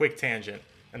 a quick tangent,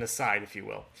 an aside, if you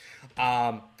will,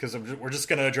 because we're just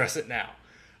gonna address it now.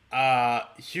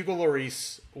 Hugo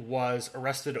Lloris was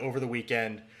arrested over the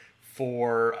weekend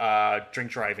for drink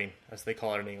driving, as they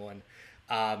call it in England.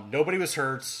 Nobody was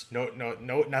hurt. No,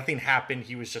 nothing happened.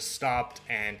 He was just stopped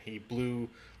and he blew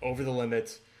over the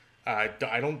limit. I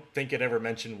don't think it ever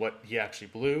mentioned what he actually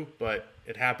blew, but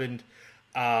it happened.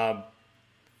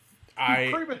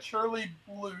 He prematurely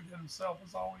blew himself,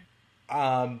 as always.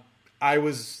 I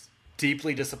was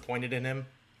deeply disappointed in him.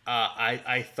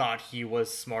 I thought he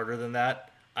was smarter than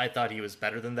that. I thought he was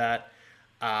better than that.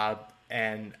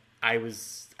 And I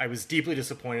was deeply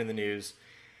disappointed in the news.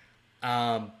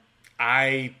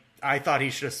 I thought he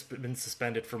should have been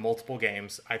suspended for multiple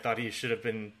games. I thought he should have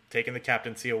been taking the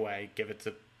captaincy away, give it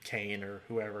to Kane or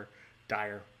whoever,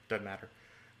 Dyer, doesn't matter.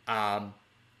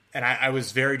 And I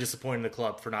was very disappointed in the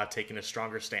club for not taking a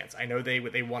stronger stance. I know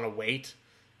they want to wait,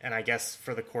 and I guess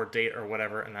for the court date or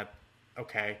whatever, and that,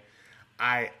 okay.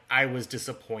 I was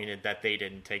disappointed that they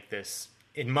didn't take this,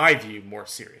 in my view, more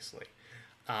seriously.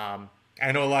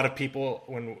 I know a lot of people,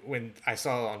 when I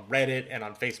saw on Reddit and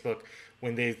on Facebook,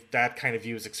 when that kind of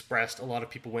view was expressed, a lot of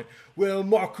people went, well,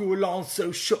 Marco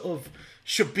Alonso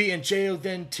should be in jail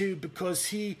then too, because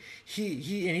he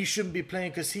shouldn't be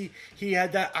playing because he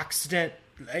had that accident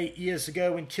 8 years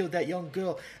ago and killed that young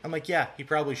girl. I'm like, yeah, he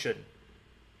probably shouldn't.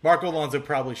 Marco Alonso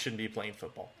probably shouldn't be playing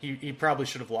football. He probably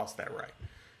should have lost that right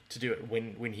to do it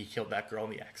when he killed that girl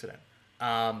in the accident.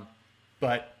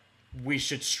 But we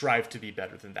should strive to be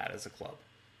better than that as a club.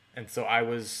 And so I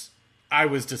was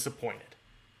disappointed,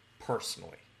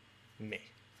 personally, me.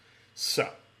 So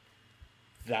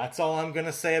that's all I'm going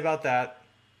to say about that.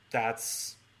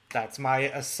 That's my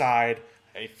aside.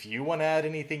 If you want to add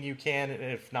anything, you can. And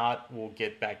if not, we'll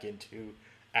get back into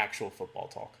actual football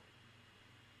talk.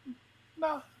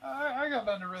 No, I got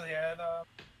nothing to really add.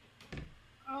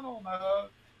 I don't know.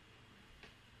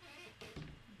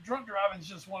 Drunk driving is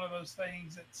just one of those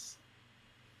things. It's.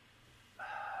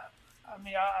 I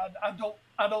mean,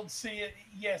 I don't see it.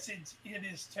 Yes, it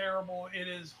is terrible. It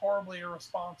is horribly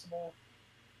irresponsible,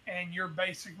 and you're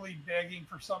basically begging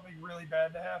for something really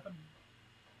bad to happen.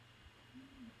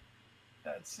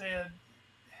 That said,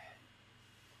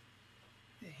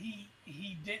 he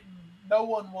didn't. No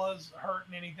one was hurt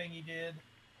in anything he did.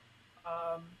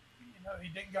 He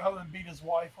didn't go home and beat his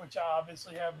wife, which I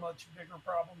obviously have much bigger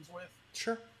problems with.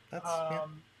 Sure, that's yeah.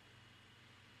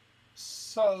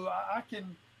 So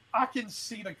I can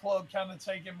see the club kind of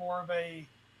taking more of a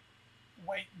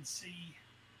wait and see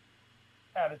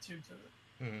attitude to it.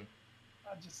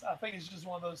 Mm-hmm. I think it's just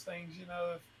one of those things,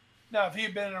 if he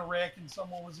had been in a wreck and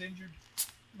someone was injured,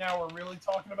 now we're really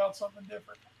talking about something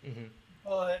different. Mm-hmm.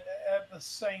 But at the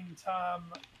same time,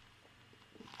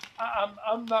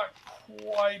 I'm not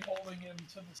quite holding him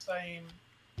to the same.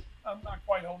 I'm not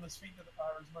quite holding his feet to the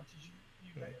fire as much as you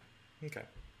may. Okay.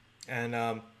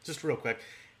 And just real quick,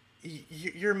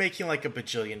 you're making like $1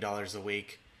 bajillion a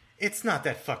week. It's not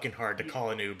that fucking hard to call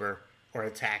an Uber or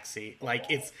a taxi. Like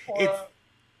it's.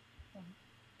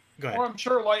 Go ahead. Or I'm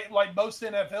sure, like most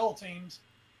NFL teams,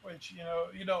 which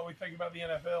what we think about the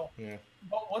NFL. Yeah.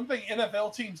 But one thing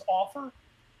NFL teams offer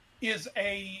is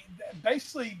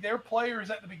basically their players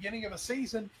at the beginning of a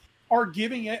season are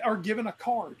given a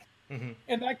card, mm-hmm.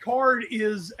 and that card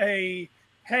is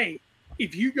hey,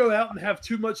 if you go out and have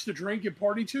too much to drink and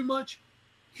party too much,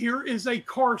 here is a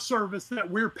car service that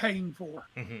we're paying for.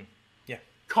 Mm-hmm. Yeah.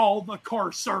 Call the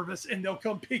car service and they'll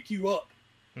come pick you up.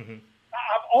 Mm-hmm.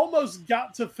 I've almost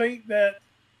got to think that,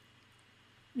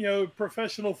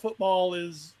 professional football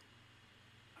is,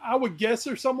 I would guess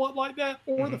they're somewhat like that,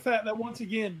 or mm-hmm. the fact that once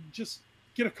again, just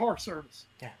get a car service.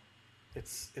 Yeah.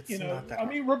 It's not that hard.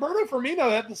 I mean, Roberto Firmino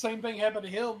had the same thing happen to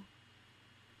him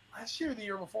last year or the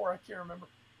year before. I can't remember.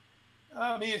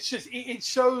 I mean, it's just, it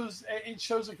shows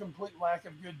a complete lack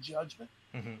of good judgment.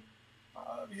 Mm-hmm.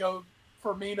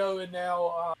 Firmino and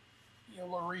now,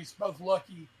 Lloris, both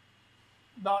lucky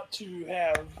not to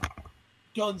have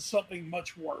done something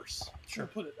much worse. Sure.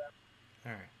 Put it that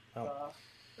way. All right. Well,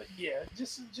 but yeah,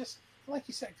 just like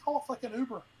you said, call off like an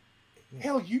Uber. Yeah.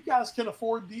 Hell, you guys can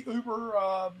afford the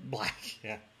Uber Black.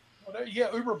 Yeah. Whatever.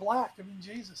 Yeah, Uber Black. I mean,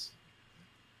 Jesus.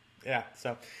 Yeah.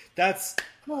 So that's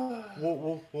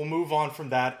we'll move on from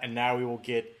that, and now we will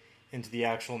get into the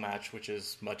actual match, which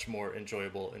is much more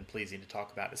enjoyable and pleasing to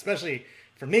talk about, especially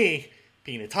for me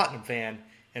being a Tottenham fan,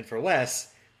 and for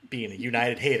Wes being a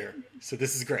United hater. So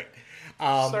this is great.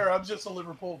 Sir, I'm just a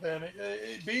Liverpool fan.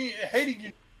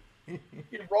 Hating you,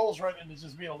 it rolls right into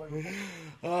just being a Liverpool.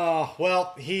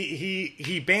 Well,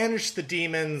 he banished the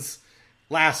demons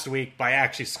last week by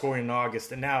actually scoring in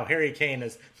August, and now Harry Kane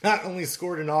has not only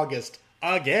scored in August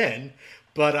again,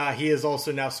 but he has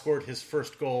also now scored his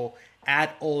first goal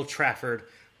at Old Trafford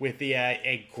with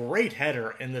a great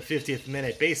header in the 50th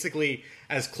minute, basically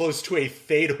as close to a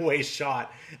fadeaway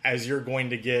shot as you're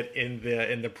going to get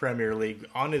in the Premier League.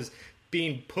 On his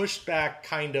being pushed back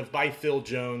kind of by Phil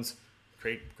Jones,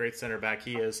 great center back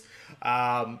he is,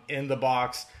 in the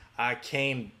box.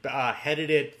 Kane headed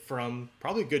it from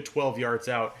probably a good 12 yards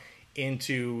out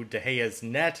into De Gea's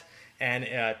net, and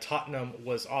Tottenham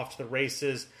was off to the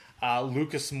races.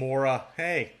 Lucas Moura,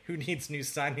 hey, who needs new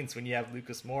signings when you have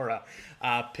Lucas Moura?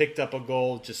 Picked up a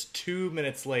goal just 2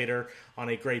 minutes later on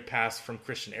a great pass from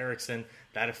Christian Eriksen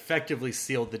that effectively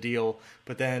sealed the deal.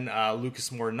 But then Lucas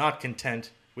Moura, not content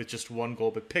with just one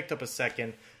goal, but picked up a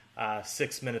second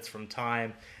 6 minutes from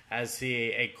time as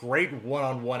a great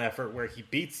one-on-one effort where he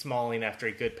beat Smalling after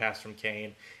a good pass from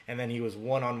Kane, and then he was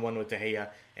one-on-one with De Gea,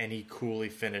 and he coolly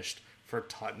finished for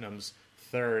Tottenham's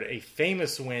third. A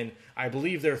famous win, I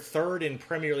believe their third in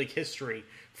Premier League history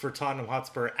for Tottenham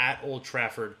Hotspur at Old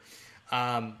Trafford.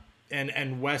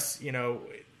 And Wes, the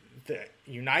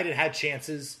United had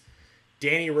chances.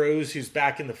 Danny Rose, who's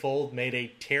back in the fold, made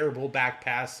a terrible back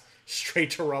pass straight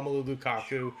to Romelu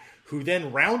Lukaku, who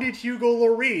then rounded Hugo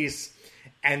Lloris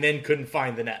and then couldn't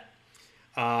find the net.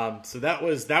 So that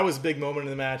was a big moment in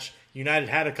the match. United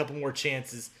had a couple more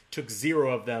chances, took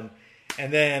 0 of them,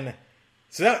 and then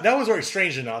so that was already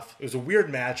strange enough. It was a weird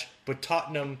match, but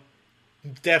Tottenham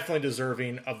definitely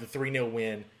deserving of the 3-0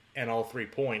 win and all 3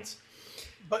 points.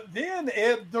 But then,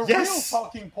 Ed, the real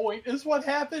talking point is what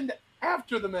happened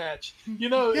after the match. You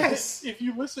know, if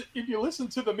you listen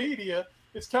to the media,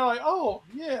 it's kind of like, oh,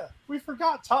 yeah, we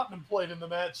forgot Tottenham played in the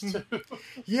match, too.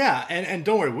 Yeah, and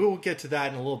don't worry, we will get to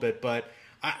that in a little bit. But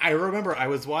I remember I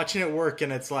was watching at work,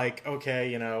 and it's like, okay,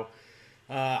 you know,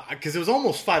 because it was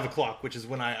almost 5 o'clock, which is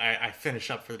when I finish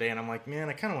up for the day. And I'm like, man,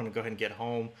 I kind of want to go ahead and get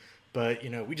home. But, you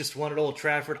know, we just won at Old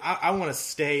Trafford. I want to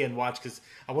stay and watch because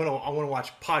I want to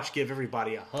watch Poch give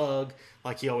everybody a hug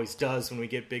like he always does when we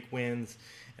get big wins.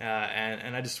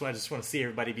 And I just want to see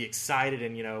everybody be excited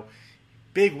and, you know,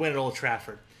 big win at Old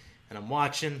Trafford. And I'm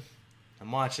watching.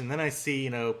 Then I see, you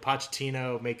know,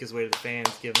 Pochettino make his way to the fans,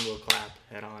 give him a little clap,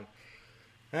 head on.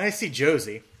 And I see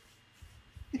Josie.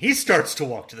 He starts to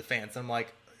walk to the fans. I'm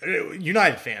like,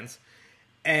 United fans.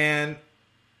 And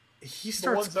he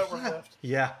starts the ones that were left.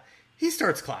 Yeah. He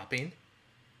starts clapping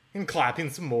and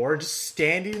clapping some more, just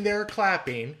standing there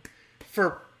clapping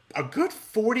for a good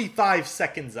 45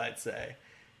 seconds, I'd say.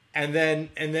 And then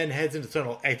heads into the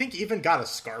tunnel. I think even got a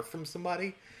scarf from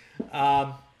somebody.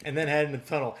 And then head into the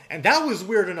tunnel. And that was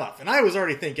weird enough. And I was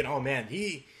already thinking, oh man,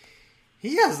 he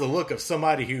has the look of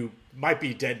somebody who might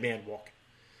be a dead man walking.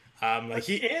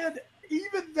 And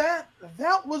even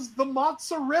that was the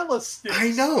mozzarella sticks.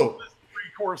 I know. This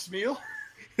 3-course meal.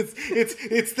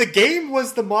 It's the game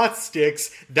was the mozz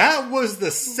sticks, that was the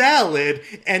salad,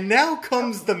 and now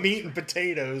comes the meat and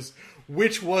potatoes,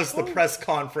 which was the press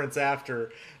conference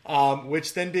after,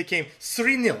 which then became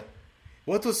 3-0.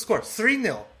 What was the score?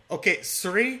 3-0. Okay,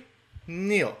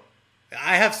 3-0.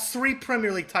 I have 3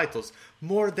 Premier League titles,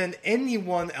 more than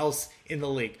anyone else in the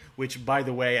league, which, by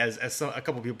the way, as a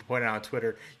couple people pointed out on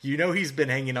Twitter, you know he's been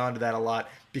hanging on to that a lot,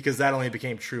 because that only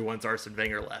became true once Arsene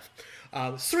Wenger left.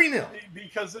 3-0.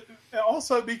 Because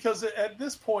at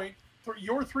this point,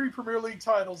 your 3 Premier League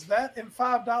titles, that and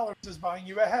 $5 is buying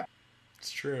you a happy. It's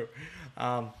true.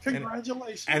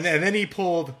 Congratulations. And then he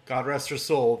pulled, God rest her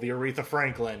soul, the Aretha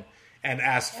Franklin, and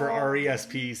asked for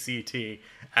RESPECT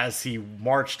as he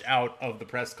marched out of the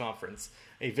press conference.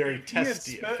 A very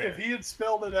testy affair. If he had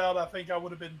spelled it out, I think I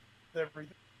would have been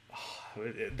everything.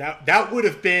 That would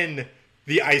have been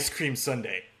the ice cream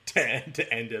sundae to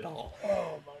end it all.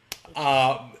 Oh my.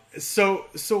 So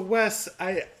Wes,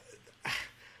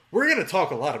 we're going to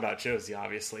talk a lot about Josie,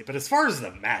 obviously, but as far as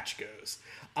the match goes,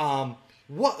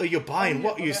 what are you buying?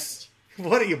 What are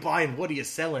you buying? What are you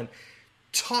selling?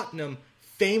 Tottenham,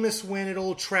 famous win at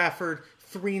Old Trafford,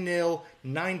 3-0,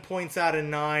 9 points out of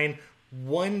 9,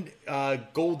 1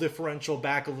 goal differential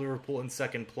back of Liverpool in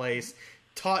second place.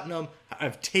 Tottenham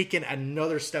have taken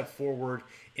another step forward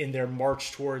in their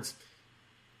march towards,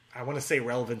 I want to say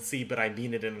relevancy, but I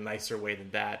mean it in a nicer way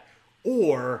than that.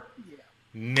 Or,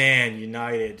 Man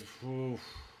United, oof,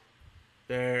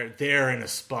 they're in a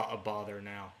spot of bother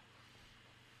now.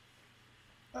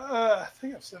 I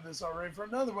think I've said this already for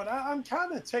another one. I'm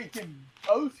kind of taking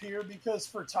both here because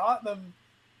for Tottenham,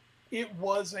 it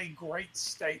was a great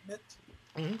statement.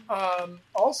 Mm-hmm.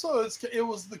 Also, it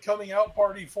was the coming out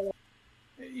party for,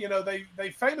 you know, they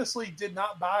famously did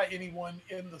not buy anyone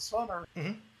in the summer.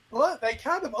 Mm-hmm. But they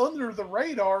kind of under the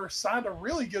radar signed a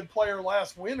really good player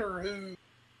last winter who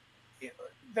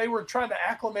they were trying to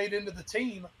acclimate into the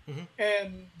team. Mm-hmm.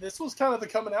 And this was kind of the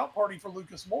coming out party for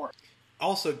Lucas Moura.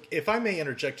 Also, if I may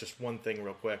interject just one thing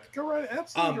real quick. Go right,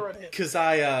 absolutely go right ahead. Because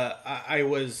I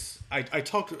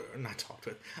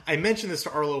mentioned this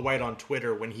to Arlo White on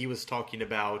Twitter when he was talking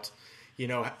about, you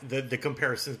know, the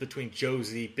comparisons between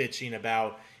Josie bitching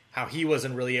about how he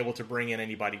wasn't really able to bring in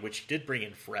anybody, which he did bring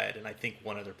in Fred and I think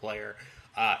one other player,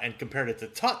 and compared it to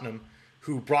Tottenham,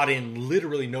 who brought in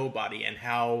literally nobody, and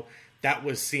how that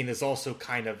was seen as also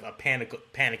kind of a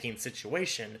panicking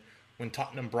situation when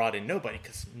Tottenham brought in nobody,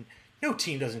 because no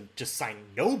team doesn't just sign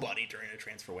nobody during a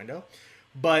transfer window.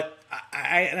 But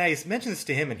I mentioned this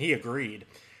to him and he agreed.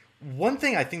 One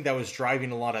thing I think that was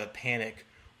driving a lot of the panic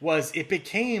was it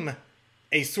became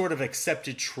a sort of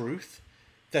accepted truth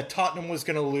that Tottenham was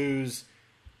going to lose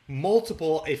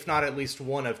multiple, if not at least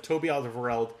one, of Toby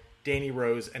Alderweireld, Danny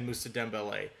Rose, and Moussa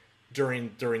Dembele during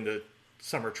the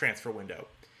summer transfer window.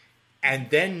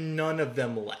 And then none of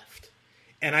them left.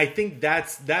 And I think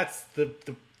that's the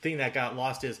thing that got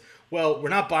lost is, well, we're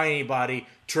not buying anybody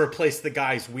to replace the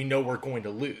guys we know we're going to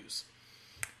lose.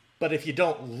 But if you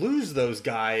don't lose those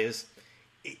guys,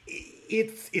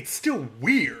 it's still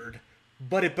weird,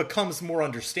 but it becomes more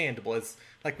understandable. It's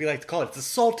like we like to call it, it's a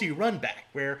salty run back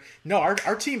where, no,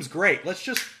 our team's great. Let's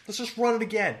just run it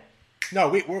again. No,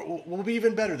 we'll be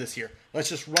even better this year. Let's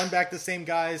just run back the same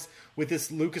guys with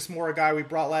this Lucas Moura guy we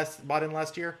brought in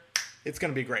last year. It's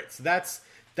going to be great. So that's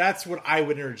what I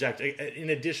would interject. In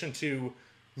addition to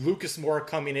Lucas Moura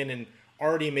coming in and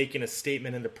already making a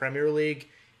statement in the Premier League,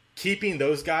 keeping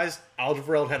those guys.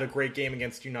 Alderweireld had a great game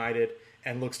against United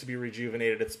and looks to be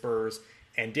rejuvenated at Spurs.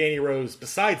 And Danny Rose,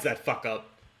 besides that fuck up,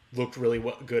 looked really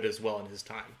good as well in his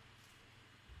time.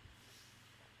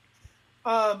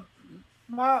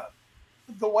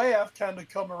 The way I've kind of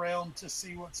come around to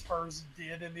see what Spurs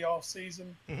did in the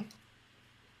offseason,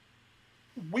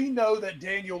 we know that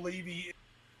Daniel Levy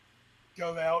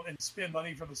go out and spend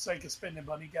money for the sake of spending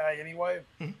money guy anyway.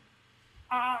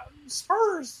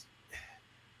 Spurs,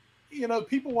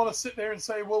 people want to sit there and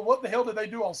say, well, what the hell did they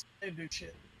do all Sunday and do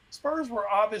shit? Spurs were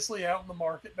obviously out in the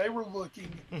market. They were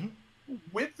looking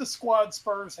with the squad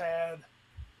Spurs had.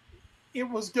 It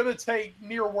was going to take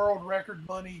near world record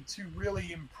money to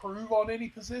really improve on any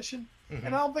position. And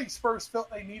I don't think Spurs felt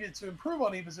they needed to improve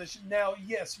on any position. Now,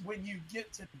 yes, when you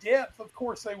get to depth, of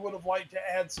course, they would have liked to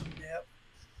add some depth.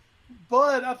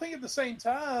 But I think at the same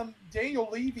time, Daniel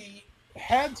Levy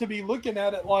had to be looking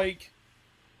at it like,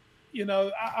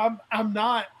 I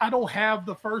don't have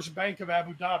the first Bank of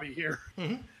Abu Dhabi here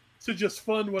to just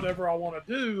fund whatever I want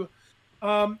to do.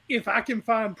 If I can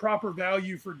find proper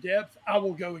value for depth, I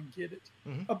will go and get it.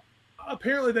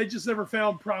 Apparently, they just never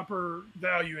found proper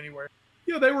value anywhere.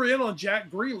 They were in on Jack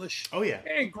Grealish. Oh, yeah.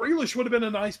 And Grealish would have been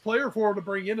a nice player for them to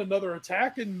bring in another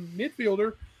attacking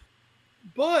midfielder.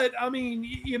 But,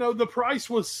 the price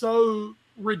was so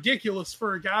ridiculous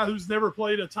for a guy who's never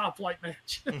played a top-flight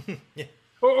match. Yeah.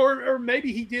 Or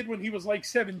maybe he did when he was like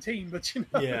 17, but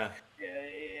Yeah.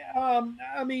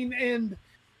 And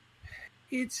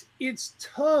it's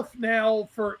tough now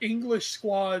for English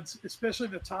squads, especially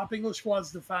the top English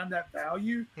squads, to find that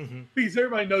value because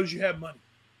everybody knows you have money.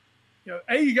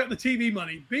 A, you got the TV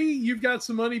money. B, you've got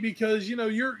some money because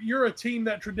you're a team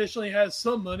that traditionally has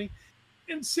some money,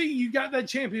 and C, you got that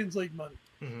Champions League money.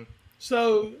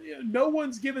 So no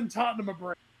one's giving Tottenham a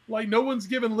break. Like no one's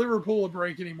giving Liverpool a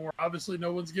break anymore. Obviously,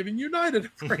 no one's giving United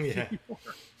a break anymore.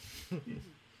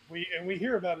 We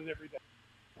hear about it every day.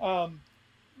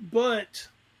 But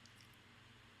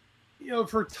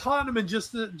for Tottenham, and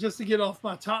just to get off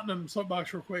my Tottenham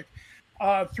soapbox real quick,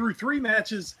 through 3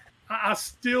 matches, I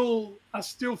still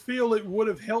feel it would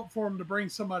have helped for him to bring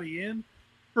somebody in.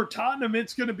 For Tottenham,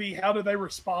 it's going to be how do they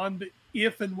respond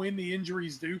if and when the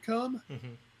injuries do come,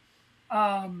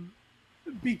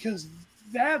 because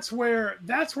that's where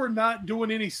not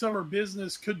doing any summer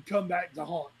business could come back to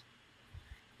haunt.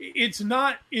 It's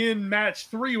not in match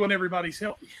 3 when everybody's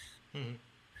healthy.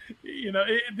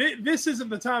 This isn't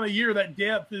the time of year that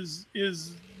depth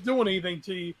is doing anything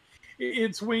to you.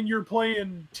 It's when you're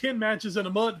playing 10 matches in a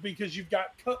month because you've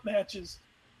got cup matches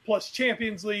plus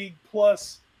Champions League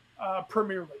plus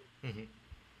Premier League.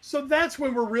 So that's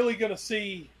when we're really going to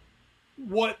see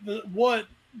what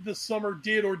the summer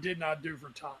did or did not do for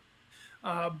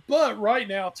Tottenham. But right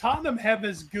now, Tottenham have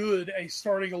as good a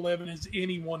starting 11 as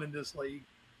anyone in this league.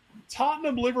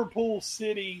 Tottenham, Liverpool,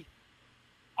 City,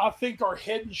 I think are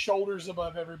head and shoulders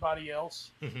above everybody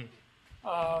else.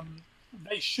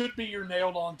 They should be your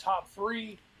nailed-on top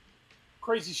 3.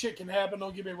 Crazy shit can happen,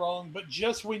 don't get me wrong, but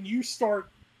just when you start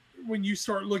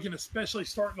looking, especially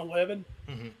starting 11,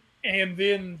 and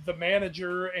then the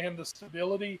manager and the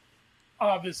stability,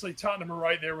 obviously Tottenham are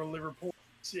right there with Liverpool,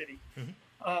 City.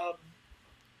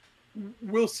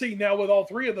 We'll see now with all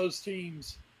 3 of those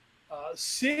teams.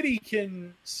 City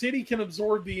can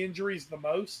absorb the injuries the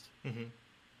most.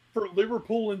 For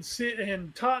Liverpool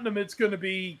and Tottenham, it's going to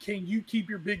be, can you keep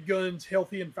your big guns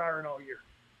healthy and firing all year?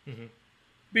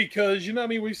 Because,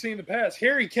 we've seen in the past,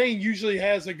 Harry Kane usually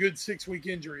has a good 6-week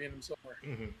injury in him somewhere.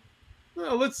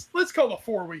 Well, let's call it a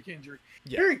 4-week injury.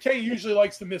 Yeah. Harry Kane usually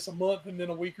likes to miss a month and then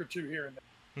a week or 2 here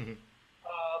and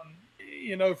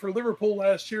there. For Liverpool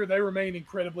last year, they remained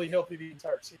incredibly healthy the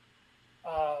entire season.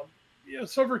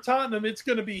 So for Tottenham, it's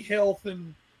going to be health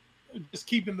and just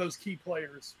keeping those key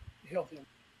players healthy.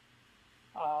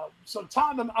 So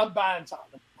Tottenham, I'm buying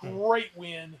Tottenham. Great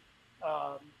win.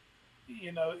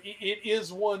 It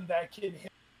is one that can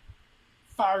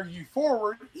fire you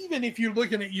forward, even if you're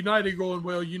looking at United going,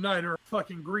 well, United are a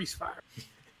fucking grease fire.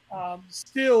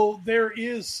 Still, there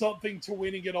is something to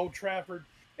winning at Old Trafford,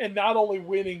 and not only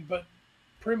winning, but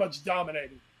pretty much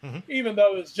dominating. Even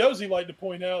though, as Josie liked to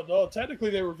point out,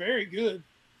 technically they were very good.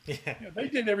 Yeah. They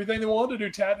did everything they wanted to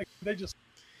do tactically. They just...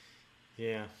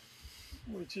 Yeah.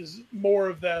 Which is more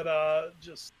of that,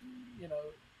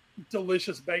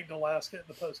 delicious baked Alaska at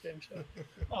the post-game show.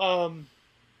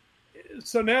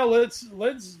 So now let's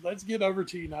get over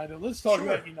to United. Let's talk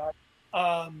about United.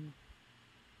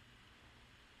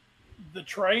 The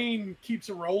train keeps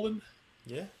it rolling.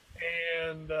 Yeah.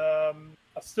 And I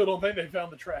still don't think they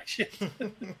found the tracks yet.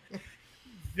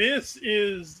 This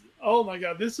is, oh my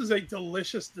God, this is a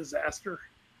delicious disaster.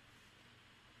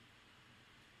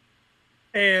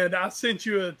 And I sent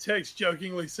you a text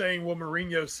jokingly saying, will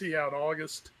Mourinho see out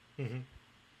August? Mm-hmm.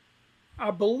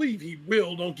 I believe he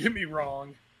will, don't get me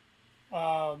wrong.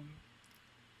 But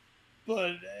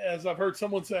as I've heard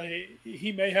someone say,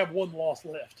 he may have one loss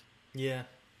left. Yeah.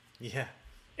 Yeah.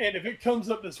 And if it comes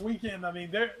up this weekend, I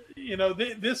mean,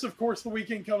 this, of course, the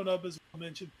weekend coming up, as I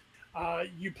mentioned,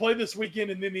 you play this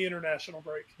weekend and then the international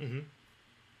break. Mm-hmm.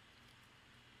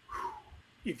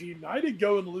 If United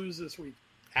go and lose this week,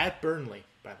 At Burnley,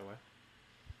 by the way.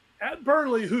 at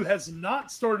Burnley, who has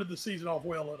not started the season off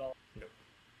well at all. No.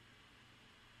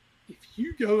 If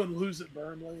you go and lose at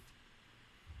Burnley,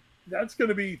 that's going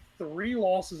to be 3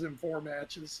 losses in 4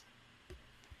 matches.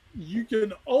 You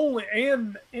can only,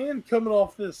 and coming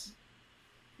off this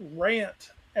rant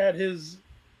at his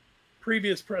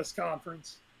previous press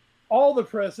conference, all the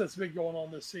press that's been going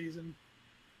on this season,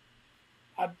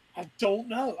 I don't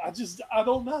know. I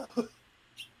don't know.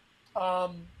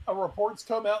 A report's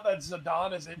come out that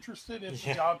Zidane is interested if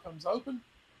the job comes open.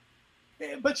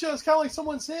 But, it's kind of like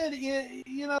someone said, if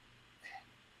you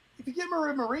get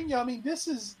Mourinho, I mean, this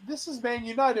is Man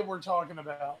United we're talking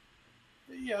about.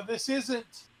 This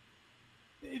isn't,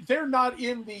 they're not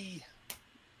in the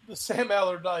Sam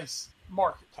Allardyce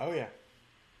market. Oh, yeah.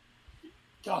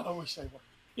 God, I wish they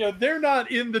were. They're not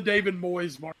in the David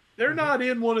Moyes market. They're not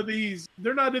in one of these.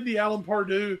 They're not in the Alan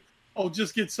Pardue,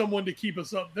 just get someone to keep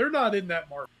us up. They're not in that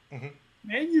market. Mm-hmm.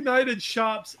 Man United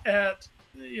shops at,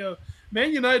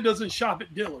 Man United doesn't shop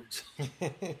at Dillard's.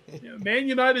 Man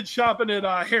United shopping at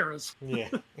Harrah's. Yeah.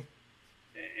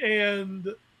 And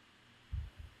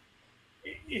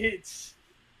it's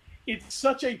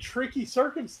such a tricky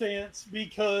circumstance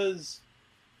because,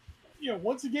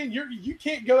 once again, you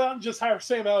can't go out and just hire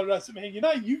Sam Allardyce at Man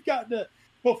United. You've got to,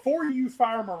 before you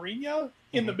fire Mourinho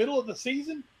in the middle of the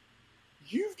season,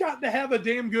 you've got to have a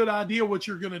damn good idea what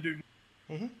you're going to do.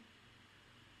 Mm-hmm.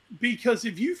 Because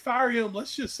if you fire him,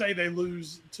 let's just say they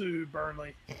lose to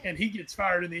Burnley and he gets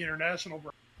fired in the international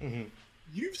break, Mm-hmm.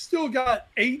 you've still got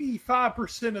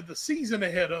 85% of the season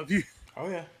ahead of you. Oh,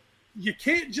 yeah. You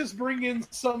can't just bring in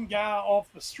some guy off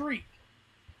the street,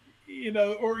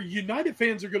 or United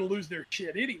fans are going to lose their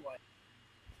shit anyway.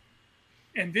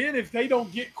 And then if they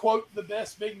don't get, quote, the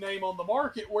best big name on the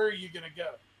market, where are you going to go?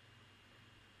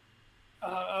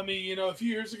 A few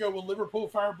years ago when Liverpool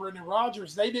fired Brendan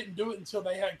Rodgers, they didn't do it until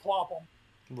they had Klopp on.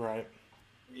 Right.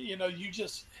 You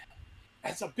just,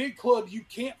 as a big club, you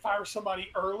can't fire somebody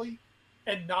early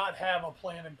and not have a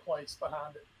plan in place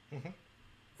behind it. Mm-hmm.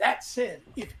 That said,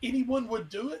 if anyone would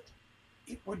do it,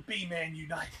 it would be Man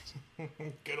United.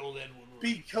 Good old Ed Woodward.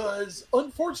 Because,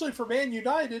 unfortunately for Man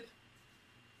United,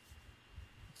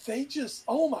 they just,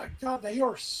 oh my God, they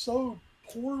are so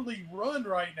poorly run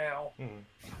right now. Mm-hmm.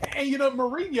 And,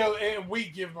 Mourinho, and we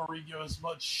give Mourinho as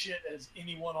much shit as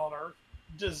anyone on earth,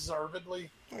 deservedly.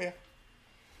 Oh, yeah.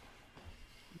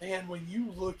 Man, when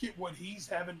you look at what he's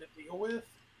having to deal with,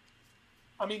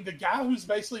 I mean, the guy who's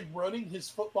basically running his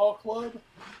football club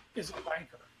is a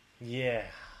banker. Yeah.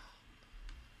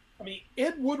 I mean,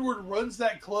 Ed Woodward runs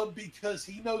that club because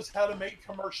he knows how to make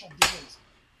commercial deals.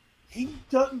 He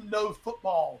doesn't know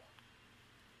football.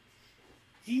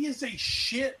 He is a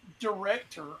shit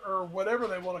director, or whatever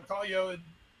they want to call you.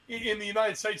 In the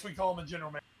United States, we call him a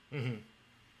general manager. Mm-hmm.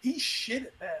 He's shit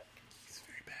at that. He's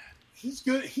very bad. He's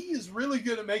good. He is really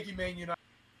good at making Man United.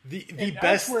 The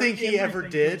best thing he ever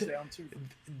did,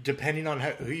 depending on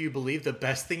who you believe, the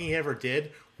best thing he ever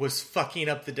did was fucking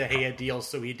up the De Gea deal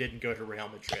so he didn't go to Real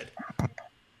Madrid.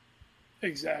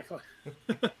 Exactly.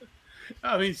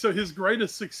 I mean, so his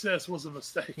greatest success was a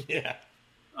mistake. Yeah.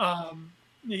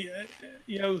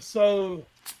 So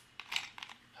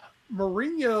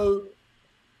Mourinho,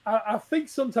 I think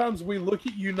sometimes we look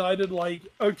at United like,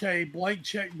 okay, blank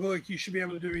checkbook, you should be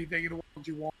able to do anything in the world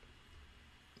you want.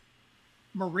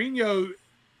 Mourinho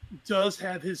does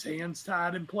have his hands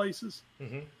tied in places.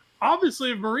 Mm-hmm.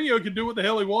 Obviously, if Mourinho could do what the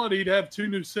hell he wanted, he'd have 2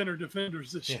 new center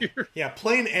defenders this year. Yeah,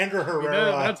 playing Andrew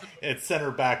Herrera at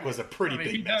center back was a pretty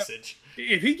big message.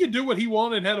 If he could do what he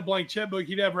wanted and had a blank checkbook,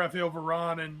 he'd have Rafael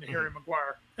Varane and Harry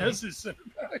Maguire as his center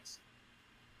backs.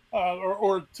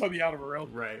 Or Toby Alderweireld.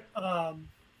 Right.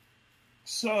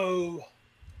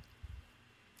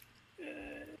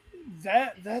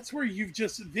 That's where you've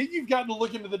gotten to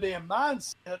look into the damn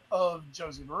mindset of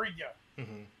Jose Mourinho.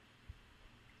 Mm-hmm.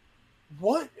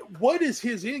 What is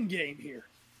his end game here?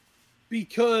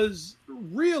 Because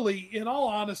really, in all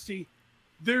honesty,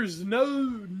 there's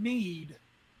no need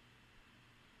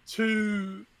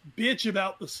to bitch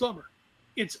about the summer.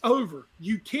 It's over.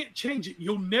 You can't change it.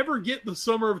 You'll never get the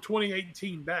summer of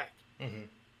 2018 back. Mm-hmm.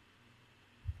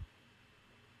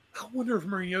 I wonder if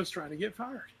Mourinho's trying to get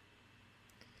fired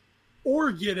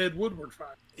or get Ed Woodward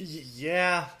fired.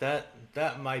 Yeah,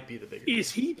 that might be the bigger.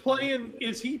 Is he playing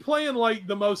like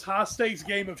the most high stakes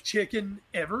game of chicken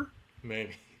ever?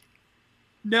 Maybe.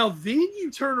 Now then you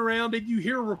turn around and you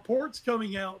hear reports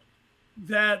coming out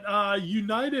that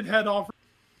United had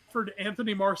offered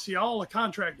Anthony Martial a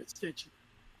contract extension.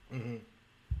 Mm-hmm.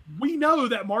 We know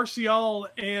that Martial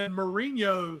and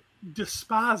Mourinho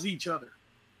despise each other.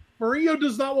 Mourinho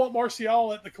does not want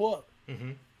Martial at the club.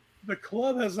 Mm-hmm. The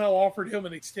club has now offered him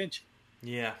an extension.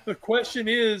 Yeah. The question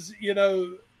is,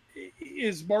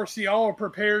 is Martial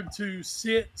prepared to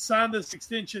sign this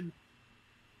extension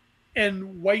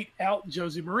and wait out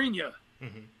Jose Mourinho?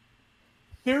 Mm-hmm.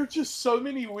 There are just so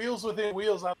many wheels within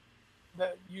wheels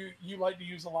that you like to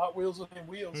use a lot, wheels within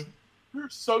wheels. Mm-hmm.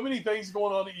 There's so many things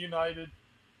going on at United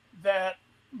that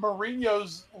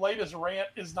Mourinho's latest rant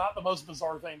is not the most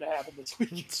bizarre thing to happen this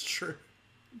week. It's true.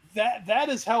 That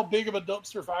is how big of a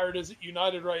dumpster fire it is at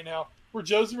United right now, where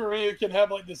Jose Mourinho can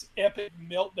have like this epic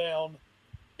meltdown,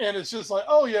 and it's just like,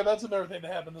 oh yeah, that's another thing to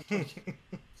happen this week.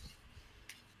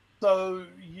 So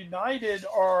United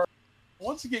are,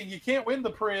 once again, you can't win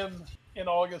the Prem in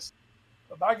August,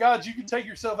 but by God, you can take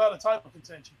yourself out of title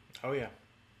contention. Oh yeah.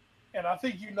 And I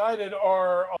think United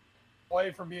are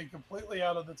away from being completely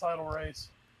out of the title race.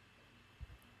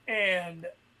 And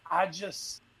I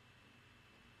just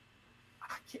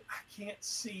can't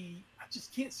see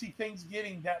things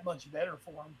getting that much better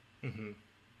for them. Mm-hmm.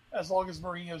 As long as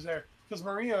Mourinho's there. Because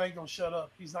Mourinho ain't going to shut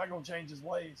up. He's not going to change his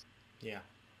ways. Yeah.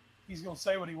 He's going to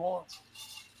say what he wants.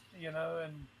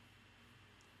 And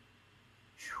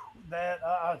that,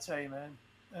 I'll tell you, man,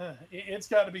 it's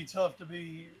got to be tough to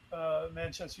be a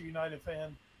Manchester United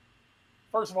fan.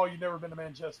 First of all, you've never been to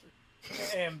Manchester.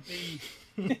 And B,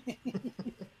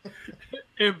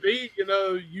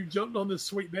 you jumped on this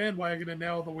sweet bandwagon and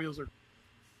now the wheels are...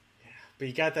 Yeah, but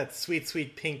you got that sweet,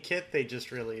 sweet pink kit they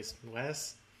just released,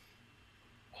 Wes.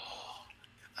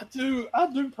 I do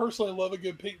personally love a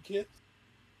good pink kit.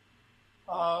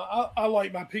 I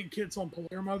like my pink kits on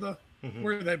Palermo, though,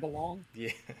 where they belong.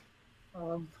 Yeah.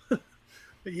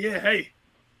 But yeah, hey,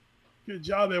 good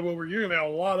job, Ed Woodward. You're going to have a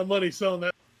lot of money selling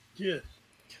that kit.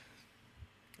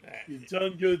 You've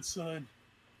done good, son.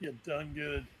 You've done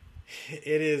good.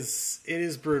 It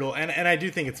is brutal. And I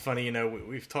do think it's funny,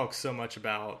 we've talked so much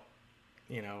about,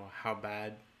 how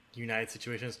bad United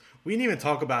situation is. We didn't even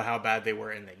talk about how bad they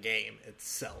were in the game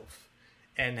itself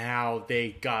and how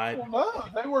they got... Well,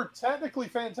 no, they were technically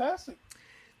fantastic.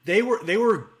 They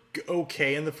were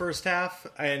okay in the first half,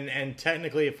 and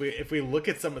technically, if we look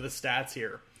at some of the stats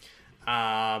here,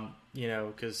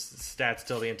 because stats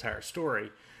tell the entire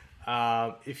story.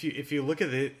 If you look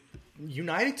at it,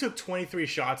 United took 23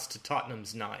 shots to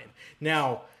Tottenham's 9.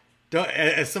 Now,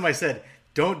 as somebody said,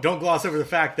 don't gloss over the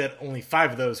fact that only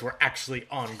 5 of those were actually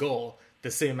on goal.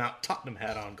 The same amount Tottenham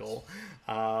had on goal.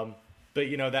 But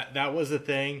that was the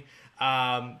thing.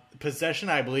 Possession,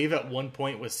 I believe, at one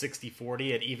point was 60-40.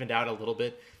 It evened out a little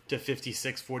bit to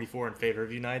 56-44 in favor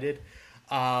of United.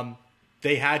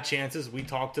 They had chances. We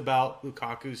talked about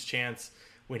Lukaku's chance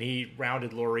when he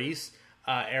rounded Lloris.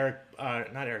 Not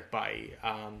Eric Bailly.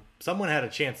 Someone had a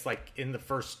chance like in the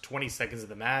first 20 seconds of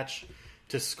the match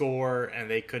to score, and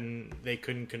they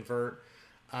couldn't convert.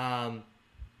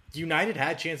 United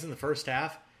had chance in the first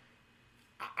half.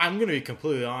 I'm going to be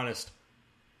completely honest.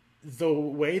 The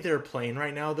way they're playing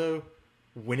right now, though,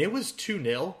 when it was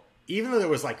 2-0, even though there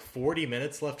was like 40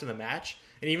 minutes left in the match,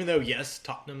 and even though, yes,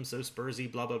 Tottenham's so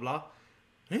Spursy, blah, blah, blah,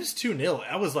 when it was 2-0,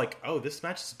 I was like, oh, this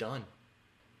match is done.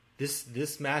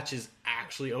 This match is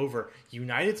actually over.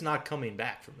 United's not coming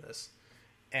back from this.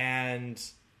 And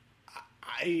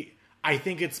I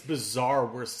think it's bizarre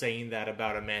we're saying that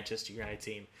about a Manchester United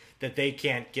team, that they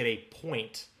can't get a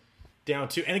point down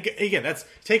to, and again, that's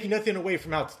taking nothing away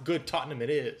from how good Tottenham it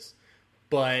is,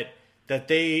 but that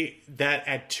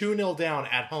at 2-0 down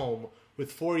at home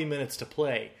with 40 minutes to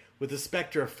play, with the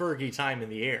specter of Fergie time in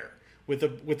the air, with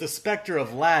the specter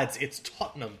of lads, it's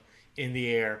Tottenham in the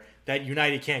air, that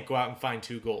United can't go out and find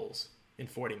 2 goals in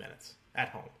 40 minutes at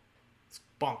home. It's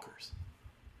bonkers.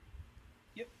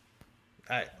 Yep.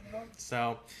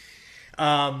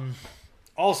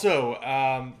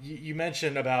 Also, you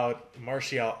mentioned about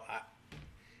Martial.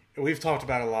 We've talked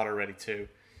about it a lot already too,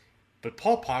 but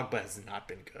Paul Pogba has not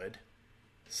been good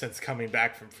since coming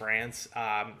back from France.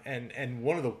 And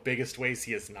one of the biggest ways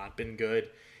he has not been good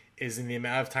is in the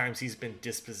amount of times he's been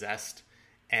dispossessed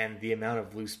and the amount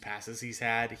of loose passes he's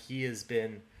had. He has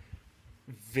been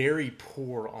very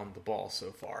poor on the ball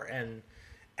so far.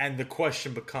 And the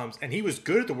question becomes, and he was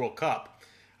good at the World Cup.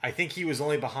 I think he was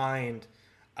only behind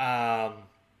Modric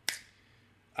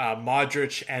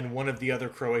and one of the other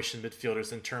Croatian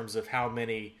midfielders in terms of how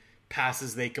many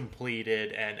passes they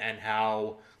completed and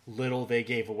how little they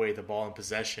gave away the ball in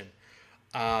possession.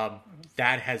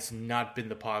 That has not been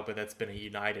the Pogba that's been at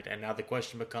United. And now the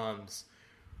question becomes,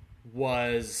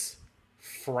 was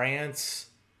France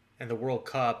and the World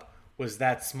Cup, was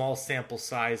that small sample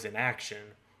size in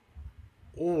action?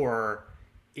 Or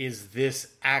is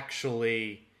this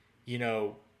actually,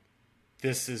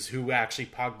 this is who actually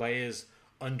Pogba is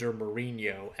under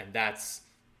Mourinho, and that's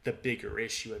the bigger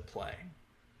issue at play?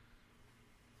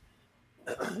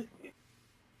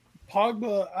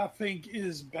 Pogba, I think,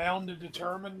 is bound and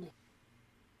determined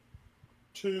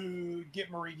to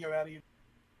get Mourinho out of you.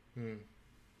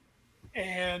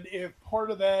 And if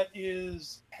part of that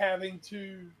is having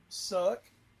to suck,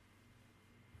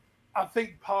 I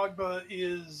think Pogba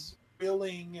is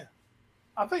willing.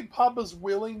 I think Pogba's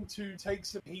willing to take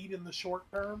some heat in the short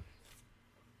term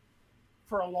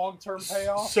for a long-term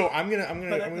payoff. So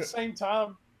But at the same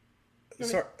time,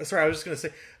 sorry, I was just gonna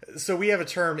say. So we have a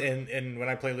term in when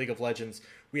I play League of Legends,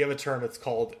 we have a term it's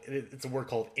a word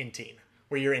called Inting,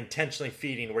 where you're intentionally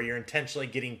feeding, where you're intentionally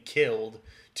getting killed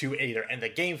to either end the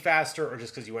game faster or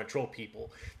just because you want to troll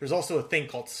people. There's also a thing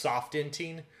called soft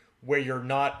Inting, where you're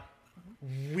not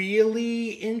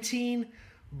really inting,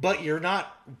 but you're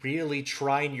not really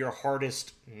trying your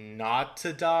hardest not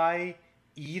to die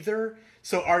either.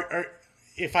 So are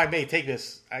if I may take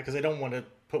this, because I don't want to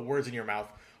put words in your mouth,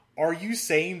 are you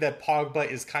saying that Pogba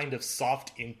is kind of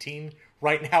soft inting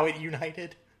right now at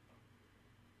United?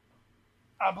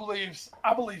 I believe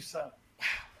so.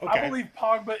 Okay. I believe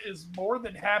Pogba is more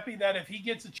than happy that if he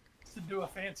gets a chance to do a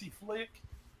fancy flick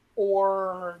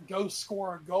or go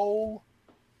score a goal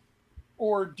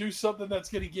or do something that's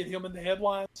going to get him in the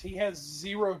headlines, he has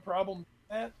zero problem with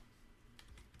that.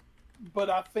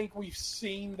 But I think we've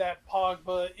seen that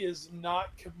Pogba is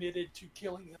not committed to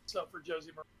killing himself for Jose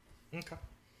Mourinho. Okay.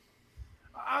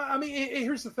 I mean,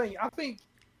 here's the thing. I think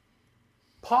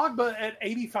Pogba at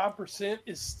 85%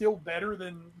 is still better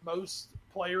than most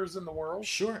players in the world.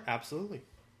 Sure, absolutely.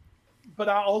 But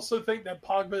I also think that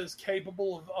Pogba is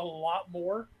capable of a lot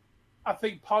more. I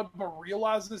think Pogba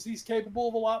realizes he's capable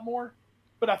of a lot more.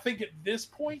 But I think at this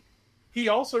point, he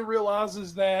also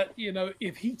realizes that,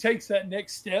 if he takes that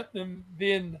next step,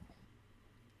 then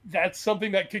that's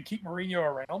something that could keep Mourinho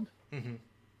around. Mm-hmm.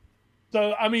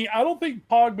 So, I mean, I don't think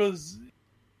Pogba's,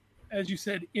 as you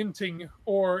said, inting,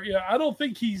 or I don't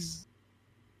think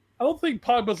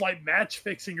Pogba's like match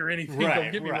fixing or anything. Right,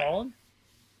 don't get me wrong.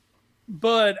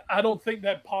 But I don't think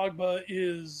that Pogba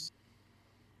is.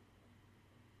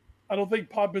 I don't think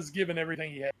Pogba's given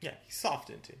everything he has. Yeah, he's soft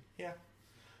inting. Yeah.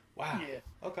 Wow. Yeah.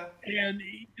 Okay. And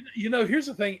here's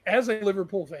the thing: as a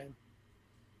Liverpool fan,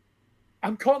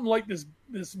 I'm caught in like this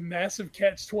massive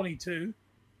catch-22,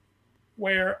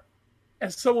 where,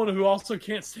 as someone who also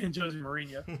can't stand Jose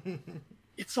Mourinho,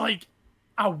 it's like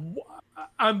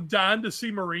I'm dying to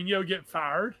see Mourinho get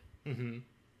fired,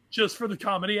 just for the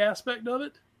comedy aspect of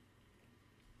it.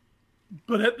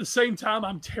 But at the same time,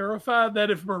 I'm terrified that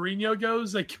if Mourinho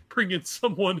goes, they could bring in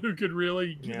someone who could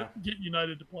really get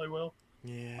United to play well.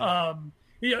 Yeah.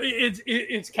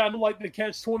 It's kind of like the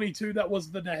catch-22 that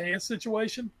was the De Gea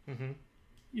situation. Mm-hmm.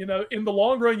 In the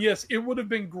long run, yes, it would have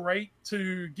been great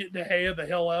to get De Gea the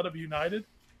hell out of United.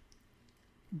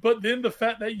 But then the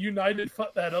fact that United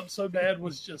fucked that up so bad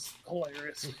was just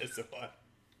hilarious. Yes, it was.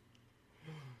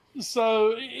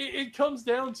 So it comes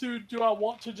down to, do I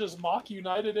want to just mock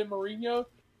United and Mourinho,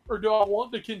 or do I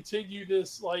want to continue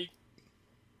this like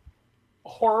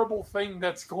horrible thing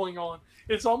that's going on?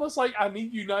 It's almost like I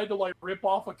need United to like rip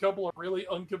off a couple of really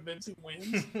unconvincing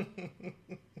wins.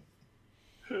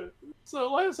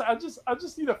 So like I said, I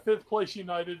just need a 5th place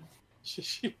United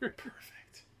this year.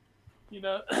 Perfect.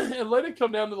 And let it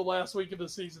come down to the last week of the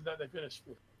season that they finish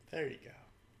 5th. There you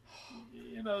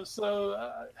go.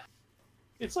 So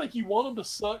it's like you want them to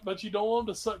suck, but you don't want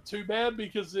them to suck too bad,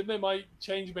 because then they might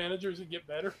change managers and get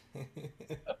better.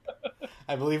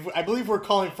 I believe we're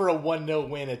calling for a 1-0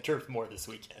 win at Turf Moor this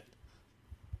weekend.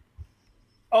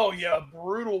 Oh yeah, a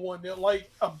brutal 1-0, like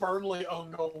a Burnley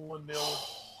own goal 1-0.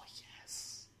 Oh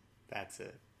yes, that's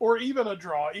it. Or even a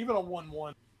draw, even a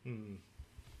 1-1.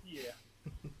 Yeah.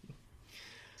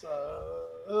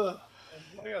 So,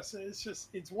 like I said,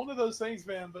 it's one of those things,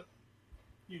 man. But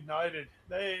United,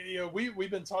 we've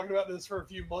been talking about this for a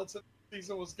few months. The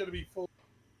season was going to be full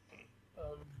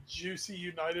of juicy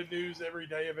United news every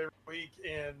day of every week,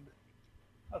 and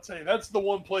I'll tell you, that's the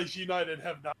one place United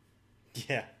have not.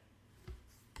 Yeah.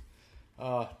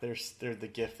 They're the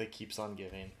gift that keeps on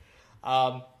giving.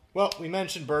 Well, we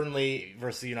mentioned Burnley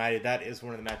versus United. That is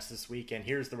one of the matches this week, and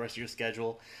here's the rest of your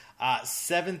schedule.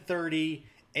 7:30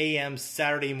 a.m.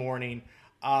 Saturday morning.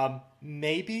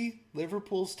 Maybe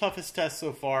Liverpool's toughest test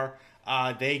so far.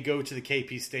 They go to the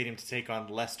KP Stadium to take on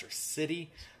Leicester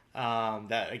City.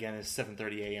 That, again, is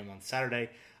 7:30 a.m. on Saturday.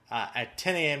 At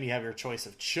 10 a.m., you have your choice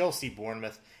of Chelsea,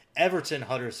 Bournemouth, Everton,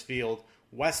 Huddersfield,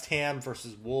 West Ham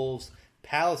versus Wolves,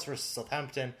 Palace versus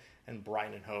Southampton, and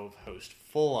Brighton and Hove host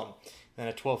Fulham. Then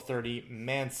at 12:30,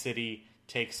 Man City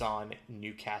takes on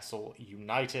Newcastle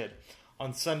United.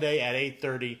 On Sunday at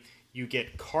 8:30, you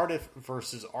get Cardiff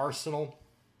versus Arsenal.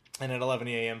 And at 11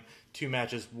 a.m., two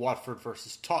matches, Watford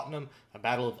versus Tottenham, a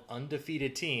battle of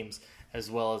undefeated teams,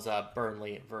 as well as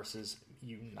Burnley versus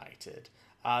United.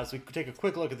 As we take a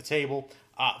quick look at the table,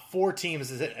 4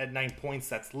 teams is at 9 points.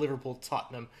 That's Liverpool,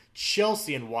 Tottenham,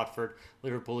 Chelsea, and Watford.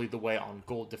 Liverpool lead the way on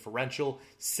goal differential.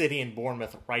 City and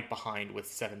Bournemouth right behind with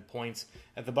 7 points.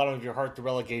 At the bottom of your heart, the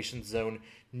relegation zone,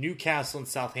 Newcastle and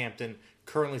Southampton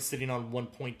currently sitting on 1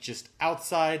 point just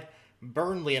outside.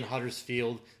 Burnley and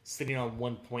Huddersfield sitting on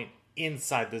 1 point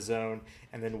inside the zone.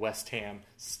 And then West Ham,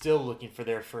 still looking for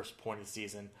their first point of the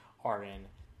season, are in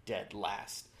dead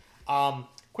last.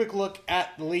 Quick look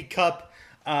at the League Cup.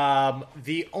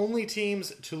 The only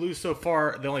teams to lose so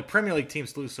far, the only Premier League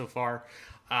teams to lose so far,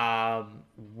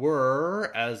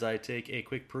 were, as I take a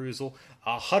quick perusal,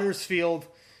 Huddersfield,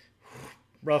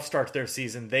 rough start to their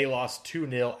season. They lost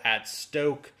 2-0 at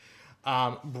Stoke.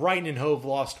 Brighton and Hove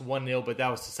lost 1-0, but that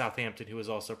was to Southampton, who was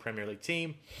also a Premier League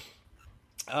team.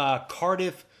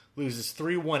 Cardiff loses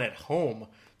 3-1 at home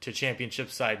to Championship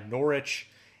side Norwich.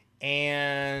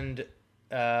 And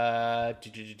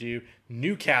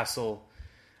Newcastle,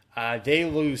 they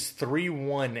lose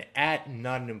 3-1 at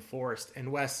Nottingham Forest.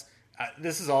 And Wes,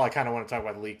 this is all I kind of want to talk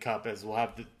about the League Cup, as we'll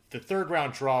have the third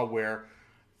round draw where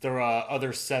the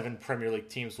other 7 Premier League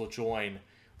teams will join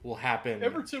will happen.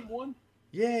 Everton won.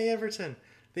 Yay, Everton.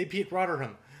 They beat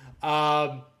Rotherham.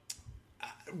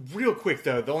 Real quick,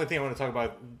 though, the only thing I want to talk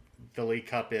about the League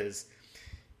Cup is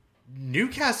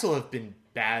Newcastle have been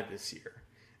bad this year.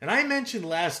 And I mentioned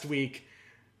last week,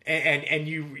 and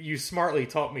you smartly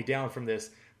talked me down from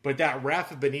this, but that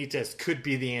Rafa Benitez could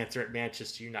be the answer at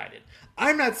Manchester United.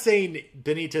 I'm not saying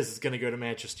Benitez is going to go to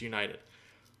Manchester United,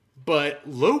 but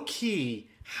low-key,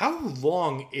 how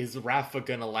long is Rafa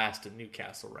going to last at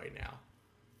Newcastle right now?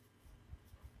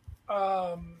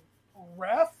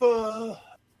 Rafa,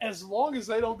 as long as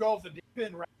they don't go off the deep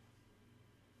end,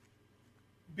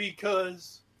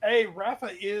 because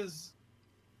Rafa's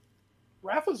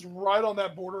right on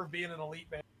that border of being an elite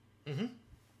man.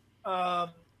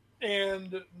 Mm-hmm.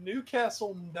 And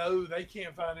Newcastle know they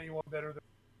can't find anyone better than.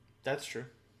 That's true.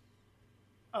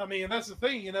 I mean, that's the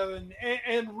thing,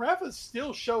 and Rafa's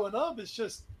still showing up. It's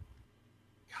just,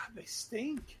 God, they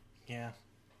stink. Yeah.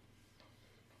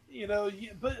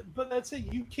 But that's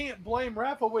it. You can't blame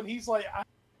Rafa when he's like, I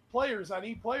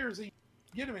need players. He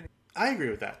get him in. I agree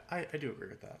with that. I do agree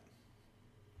with that.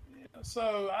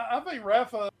 So I think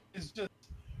Rafa's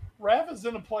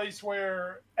in a place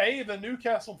where the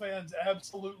Newcastle fans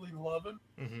absolutely love him.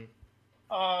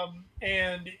 Mm-hmm.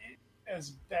 And as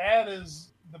bad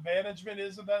as the management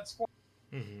is in that sport,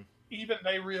 mm-hmm. even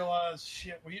they realize,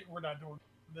 shit, we're not doing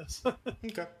this.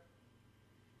 Okay.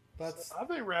 So I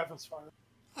think Rafa's fine.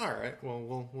 All right.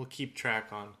 Well, we'll keep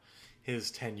track on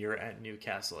his tenure at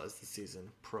Newcastle as the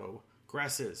season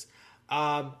progresses.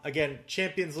 Again,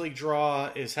 Champions League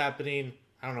draw is happening,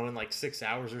 I don't know, in like 6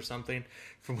 hours or something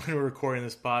from when we're recording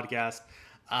this podcast.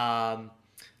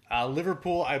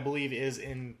 Liverpool, I believe, is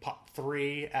in pot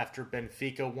 3 after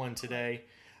Benfica won today.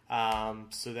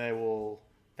 So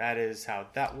that is how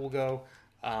that will go.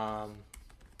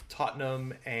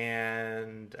 Tottenham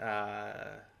and I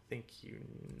think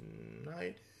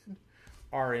United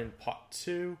are in pot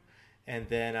 2, and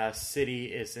then City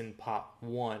is in pot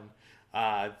 1.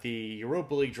 The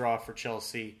Europa League draw for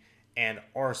Chelsea and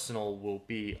Arsenal will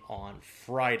be on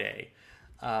Friday.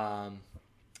 And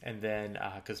then,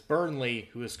 because Burnley,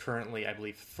 who is currently, I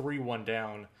believe, 3-1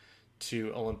 down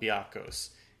to Olympiacos,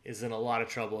 is in a lot of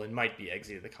trouble and might be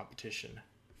exiting the competition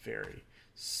very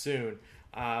soon.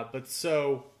 Just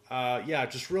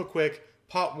real quick,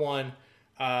 pot 1,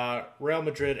 Real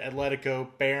Madrid, Atletico,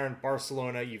 Bayern,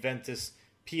 Barcelona, Juventus,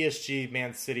 PSG,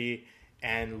 Man City,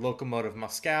 and Lokomotiv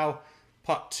Moscow.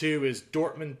 Pot 2 is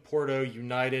Dortmund, Porto,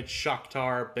 United,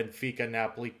 Shakhtar, Benfica,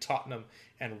 Napoli, Tottenham,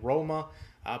 and Roma.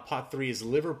 Pot 3 is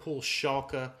Liverpool,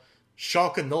 Schalke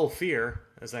Null Fear,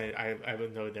 as I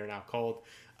know they're now called,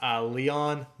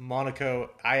 Lyon, Monaco,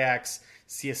 Ajax,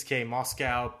 CSK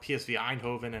Moscow, PSV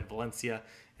Eindhoven, and Valencia.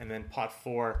 And then pot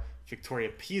 4, Victoria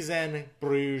Pilsen,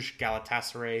 Bruges,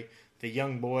 Galatasaray, the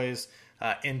Young Boys,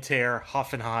 Inter,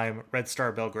 Hoffenheim, Red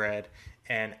Star Belgrade,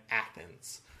 and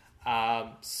Athens.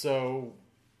 So,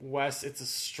 Wes, it's a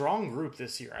strong group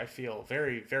this year. I feel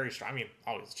very, very strong. I mean,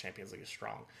 always the Champions League is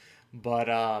strong. But,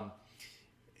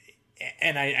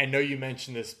 and I know you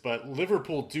mentioned this, but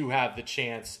Liverpool do have the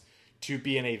chance to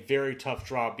be in a very tough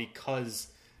draw because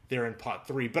they're in pot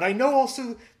 3. But I know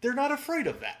also they're not afraid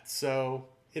of that. So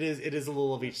it is a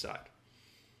little of each side.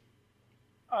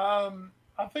 I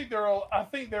think there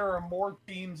are more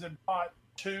teams in pot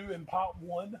 2 and pot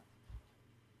 1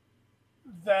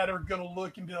 that are going to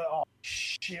look and be like, oh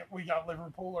shit, we got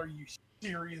Liverpool. Are you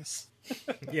serious?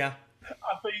 Yeah.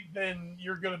 I think then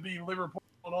you're going to be Liverpool.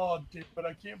 Oh, dude, but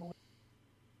I can't believe.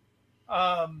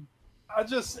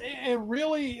 It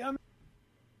really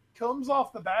comes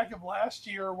off the back of last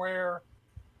year where,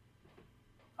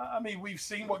 I mean, we've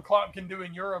seen what Klopp can do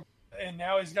in Europe, and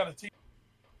now he's got a team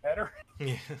better.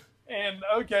 Yeah. And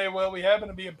okay, well, we happen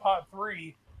to be in pot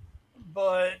 3,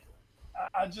 but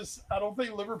I don't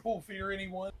think Liverpool fear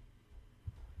anyone.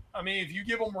 I mean, if you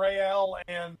give them Real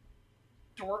and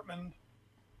Dortmund,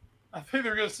 I think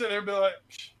they're going to sit there and be like,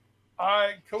 all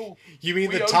right, cool. You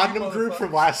mean the Tottenham group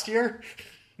from last year?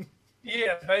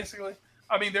 Yeah, basically.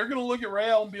 I mean, they're going to look at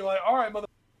Real and be like, all right,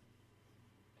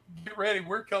 get ready.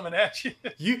 We're coming at you.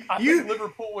 I think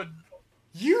Liverpool would.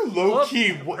 You low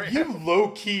key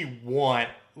want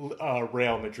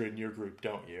Real Madrid in your group,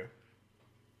 don't you?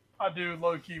 I do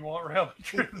low key want Real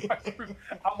Madrid in my group.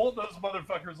 I want those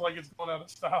motherfuckers like it's going out of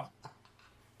style.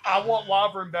 I want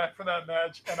Lovren back for that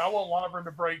match, and I want Lovren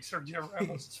to break Sergio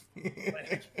Ramos'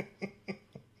 leg.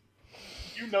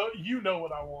 You know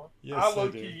what I want. Yes, I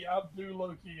do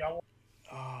low key. I want.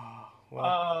 Oh,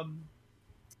 well.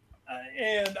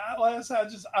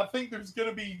 I think there's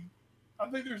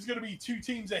gonna be 2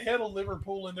 teams ahead of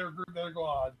Liverpool in their group that are going,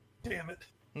 oh, damn it.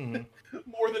 Mm-hmm.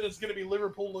 More than it's gonna be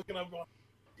Liverpool looking up going,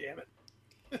 damn it.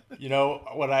 You know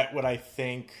what I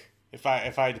think if I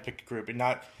had to pick a group,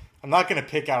 I'm not gonna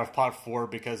pick out of pot 4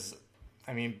 because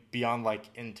I mean beyond like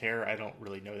Inter, I don't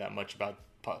really know that much about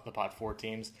the pot 4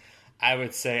 teams. I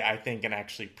would say I think an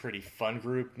actually pretty fun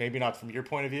group, maybe not from your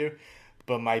point of view,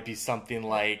 but might be something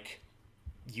like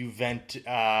Juventus.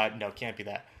 No, can't be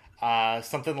that.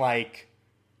 Something like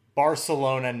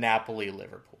Barcelona, Napoli,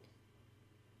 Liverpool.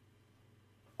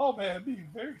 Oh man, it'd be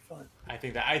very fun. I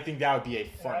think that would be a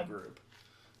fun group.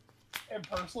 And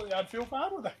personally, I'd feel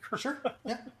fine with that group. Sure.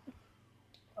 Yeah.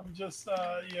 I'm just,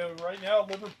 right now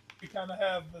Liverpool, we kind of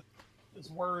have this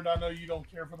word. I know you don't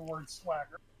care for the word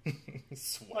swagger.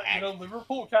 Swag. But,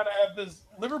 Liverpool kind of have this.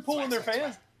 Liverpool and their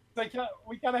fans,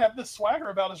 we kind of have this swagger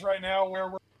about us right now,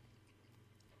 where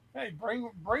hey,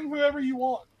 bring whoever you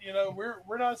want.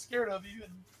 We're not scared of you.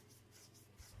 And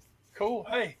cool.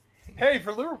 Hey,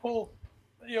 for Liverpool,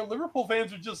 Liverpool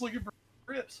fans are just looking for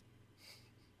trips.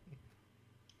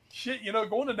 Shit,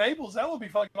 going to Naples, that would be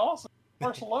fucking awesome.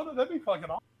 Barcelona, that'd be fucking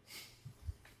awesome.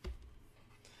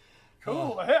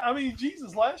 Cool. I mean,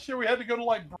 Jesus, last year we had to go to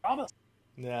like Bratislava.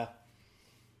 Yeah.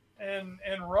 And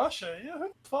Russia, who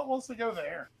the fuck wants to go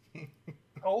there?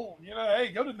 Oh,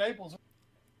 hey, go to Naples.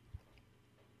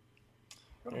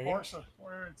 Go to Barca,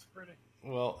 where it's pretty.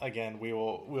 Well, again, we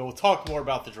will talk more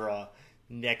about the draw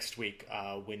next week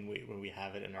when we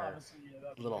have it in our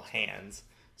little hands.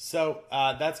 So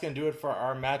that's going to do it for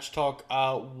our match talk.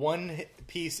 One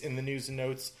piece in the news and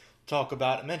notes talk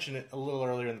about. I mentioned it a little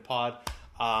earlier in the pod,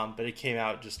 but it came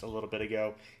out just a little bit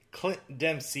ago. Clint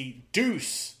Dempsey,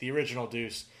 Deuce, the original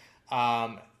Deuce,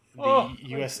 the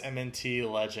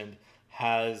USMNT legend,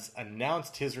 has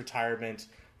announced his retirement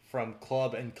from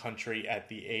club and country at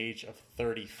the age of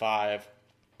 35.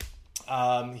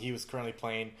 He was currently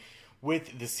playing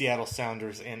with the Seattle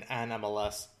Sounders in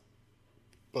NMLS,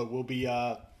 but will be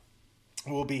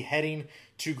heading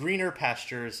to greener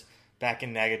pastures back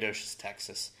in Nacogdoches,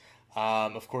 Texas.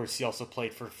 Of course, he also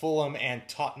played for Fulham and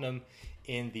Tottenham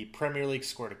in the Premier League,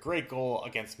 scored a great goal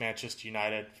against Manchester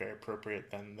United. Very appropriate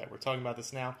then that we're talking about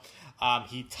this now.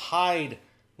 He tied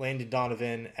Landon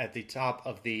Donovan at the top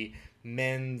of the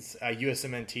men's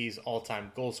USMNT's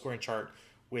all-time goal-scoring chart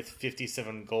with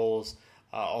 57 goals.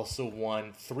 Also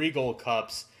won 3 Gold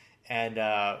Cups and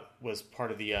was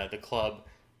part of the club,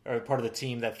 or part of the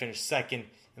team that finished second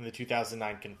in the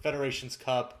 2009 Confederations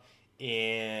Cup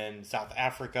in South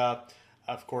Africa.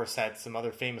 Of course, had some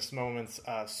other famous moments.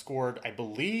 Scored, I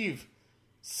believe,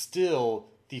 still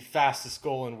the fastest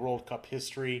goal in World Cup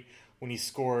history when he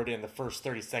scored in the first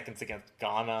 30 seconds against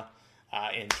Ghana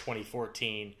in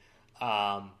 2014.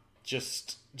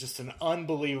 Just an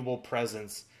unbelievable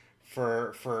presence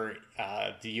for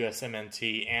the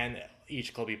USMNT and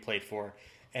each club he played for.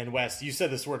 And Wes, you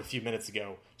said this word a few minutes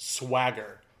ago,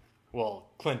 swagger. Well,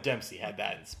 Clint Dempsey had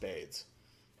that in spades.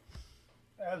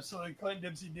 Absolutely, Clint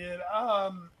Dempsey did.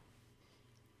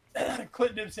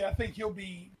 Clint Dempsey, I think he'll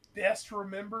be best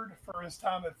remembered for his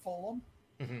time at Fulham.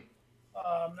 Mm-hmm.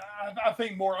 I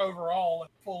think more overall at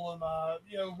Fulham,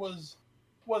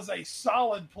 was a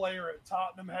solid player at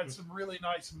Tottenham, had some really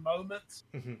nice moments.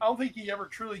 Mm-hmm. I don't think he ever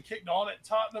truly kicked on at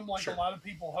Tottenham like Sure. a lot of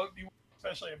people hoped he would,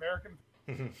 especially American.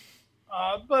 Mm-hmm.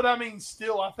 But I mean,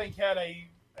 still, I think had a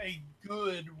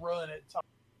good run at Tottenham.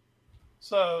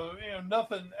 So,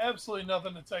 absolutely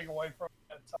nothing to take away from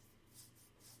that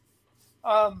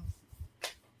time.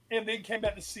 And then came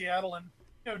back to Seattle and,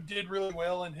 did really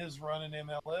well in his run in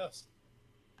MLS.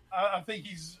 I think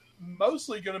he's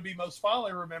mostly going to be most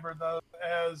fondly remembered, though,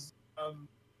 as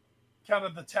kind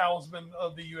of the talisman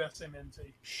of the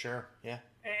USMNT. Sure, yeah.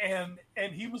 And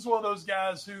he was one of those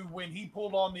guys who, when he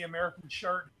pulled on the American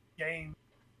shirt game,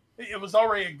 it was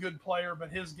already a good player, but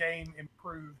his game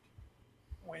improved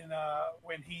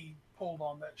when he pulled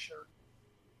on that shirt.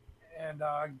 And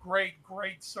great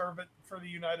servant for the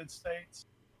United States,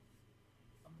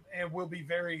 and will be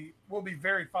very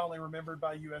fondly remembered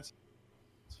by US.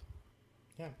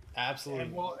 Yeah, absolutely.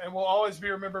 And will always be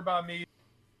remembered by me,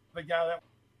 the guy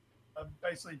that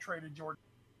basically traded Jordan.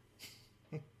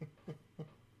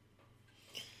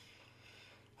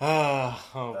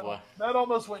 Boy. That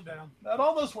almost went down.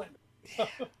 Almost.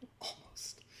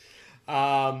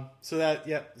 So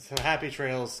happy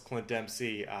trails, Clint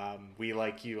Dempsey. We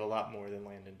like you a lot more than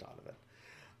Landon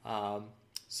Donovan.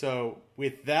 So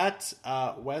with that,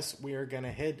 Wes, we are going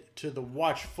to head to the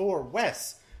watch for.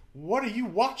 Wes, what are you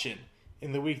watching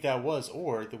in the week that was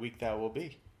or the week that will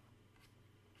be?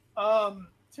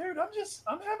 Dude,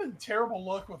 I'm having terrible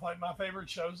luck with like my favorite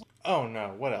shows. Oh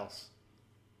no, what else?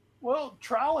 Well,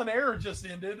 Trial and Error just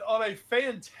ended on a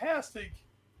fantastic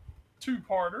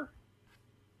 2-parter.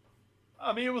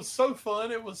 I mean, it was so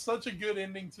fun. It was such a good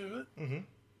ending to it. Mm-hmm.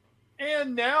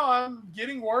 And now I'm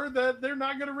getting word that they're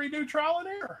not going to redo Trial and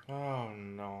Error. Oh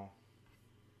no.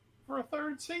 For a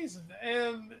 3rd season.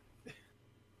 And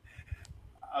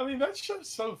I mean, that show's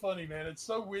so funny, man. It's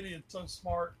so witty. It's so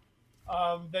smart.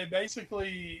 They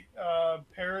basically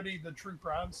parody the true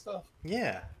crime stuff.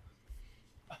 Yeah.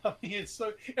 I mean, it's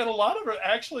so, and a lot of it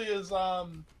actually is a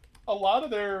lot of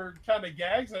their kind of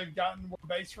gags they've gotten were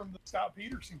based from the Scott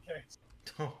Peterson case.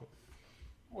 Oh.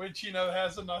 Which,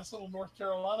 has a nice little North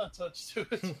Carolina touch to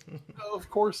it. Of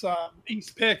course,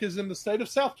 East Peck is in the state of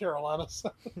South Carolina,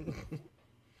 so,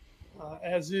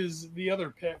 as is the other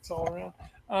Pecks all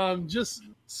around. Just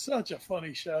such a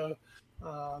funny show.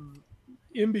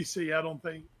 NBC, I don't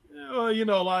think, a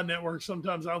lot of networks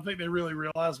sometimes I don't think they really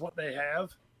realize what they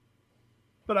have.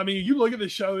 But, I mean, you look at the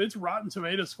show, it's Rotten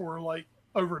Tomato score like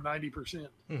over 90%.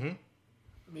 Mm-hmm.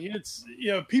 I mean, it's,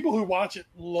 people who watch it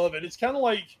love it. It's kind of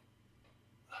like,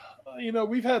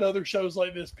 we've had other shows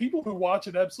like this. People who watch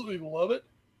it absolutely love it.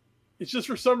 It's just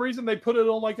for some reason they put it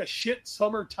on like a shit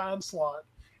summer time slot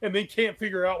and they can't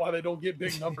figure out why they don't get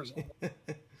big numbers on it.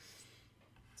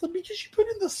 It's like, because you put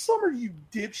in the summer, you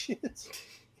dipshits.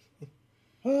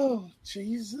 Oh,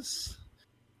 Jesus.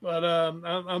 But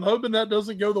I'm hoping that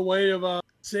doesn't go the way of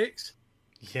 6.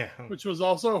 Yeah. Which was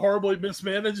also horribly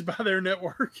mismanaged by their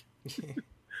network.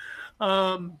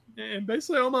 And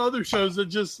basically all my other shows that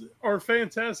just are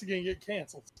fantastic and get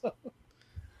canceled. So,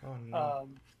 oh no.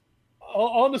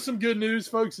 On to some good news,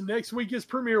 folks. Next week is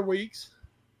premiere weeks.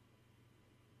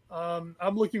 I'm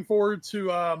looking forward to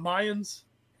Mayans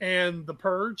and The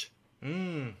Purge.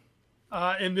 And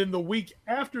then the week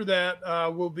after that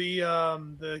will be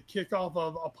the kickoff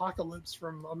of Apocalypse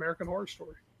from American Horror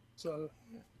Story. So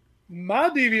my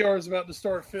DVR is about to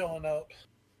start filling up.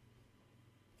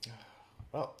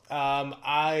 Well,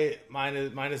 mine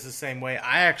is the same way.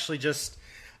 I actually just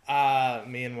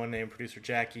me and one named producer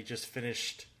Jackie just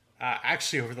finished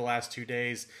actually over the last 2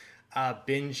 days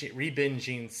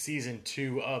re-binging season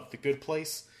 2 of The Good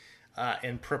Place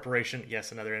in preparation.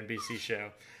 Yes, another NBC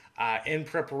show. In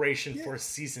preparation for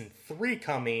season 3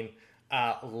 coming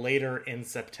later in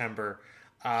September.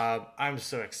 I'm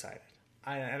so excited.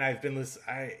 I've been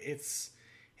listening. It's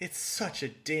such a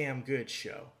damn good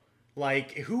show.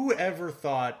 Like, whoever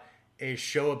thought a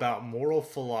show about moral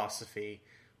philosophy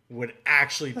would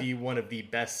actually be one of the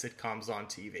best sitcoms on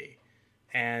TV?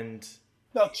 And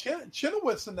no,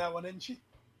 Chenoweth's in that one, isn't she?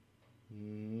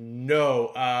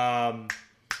 No.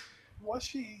 Was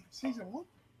she season 1?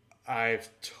 I've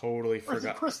totally Or is it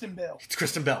forgot. Kristen Bell? It's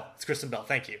Kristen Bell. It's Kristen Bell.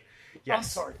 Thank you. Yes. I'm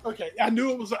sorry. Okay, I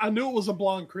knew it was a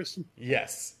blonde Kristen.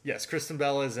 Yes. Kristen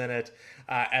Bell is in it,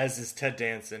 as is Ted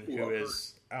Danson, who Love her.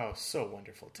 is so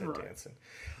wonderful. Ted Right. Danson.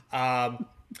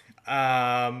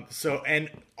 So,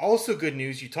 and also good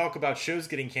news. You talk about shows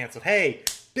getting canceled. Hey,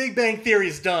 Big Bang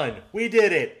Theory's done. We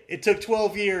did it. It took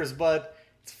 12 years, but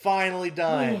it's finally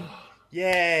done.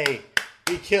 Yay!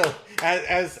 We killed,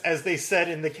 as they said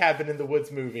in the Cabin in the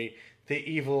Woods movie, the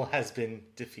evil has been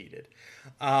defeated.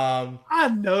 I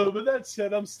know, but that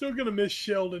said, I'm still gonna miss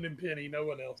Sheldon and Penny. No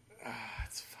one else.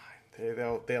 It's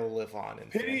fine. They'll live on. In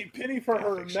Penny for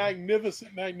her fiction.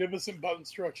 magnificent bone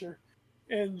structure,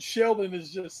 and Sheldon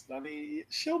is just. I mean,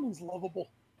 Sheldon's lovable.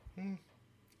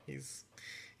 He's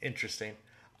interesting.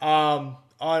 On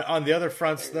the other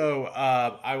fronts, though,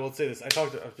 I will say this.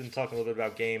 I've been talking a little bit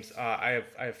about games. I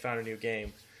have found a new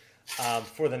game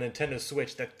for the Nintendo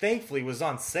Switch that thankfully was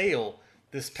on sale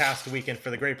this past weekend for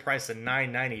the great price of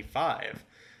 $9.95.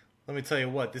 Let me tell you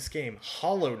what, this game,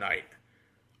 Hollow Knight.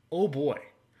 Oh boy,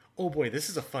 this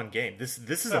is a fun game. This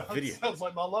is a video. Sounds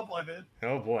like my love life, Ed.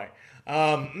 Oh boy,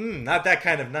 not that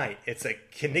kind of night. It's a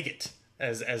knigget,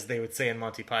 as they would say in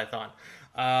Monty Python.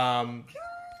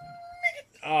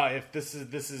 If this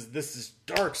is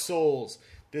Dark Souls,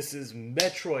 this is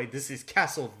Metroid, this is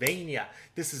Castlevania,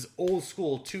 this is old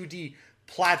school 2D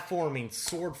platforming,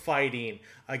 sword fighting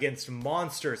against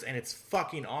monsters, and it's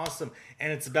fucking awesome,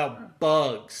 and it's about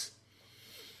bugs.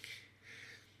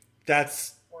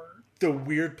 That's the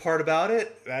weird part about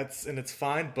it. And it's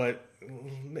fine, but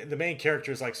the main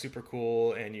character is like super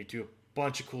cool, and you do a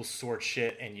bunch of cool sword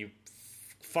shit, and you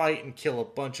fight and kill a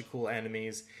bunch of cool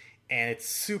enemies, and it's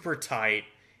super tight,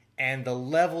 and the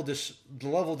level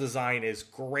design is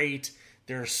great.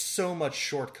 There's so much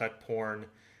shortcut porn.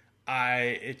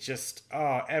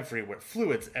 Everywhere,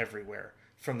 fluids everywhere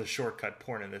from the shortcut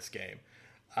porn in this game.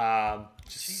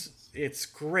 It's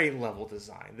great level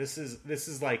design. This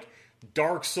is like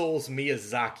Dark Souls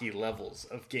Miyazaki levels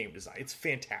of game design. It's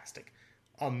fantastic,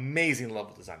 amazing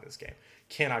level design in this game.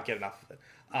 Cannot get enough of it.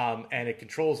 And it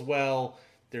controls well.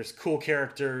 There's cool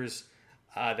characters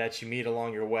that you meet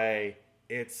along your way.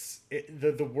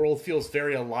 The world feels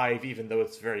very alive, even though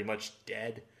it's very much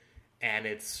dead. And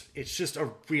it's just a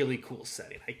really cool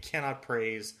setting. I cannot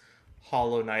praise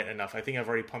Hollow Knight enough. I think I've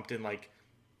already pumped in like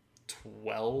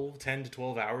 10 to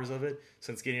 12 hours of it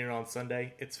since getting it on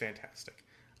Sunday. It's fantastic.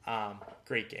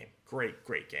 Great game.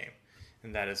 Great game.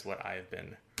 And that is what I have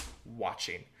been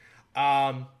watching.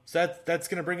 So that's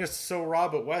going to bring us to So Raw.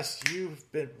 But Wes,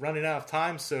 you've been running out of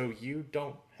time, so you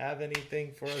don't have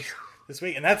anything for us this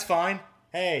week. And that's fine.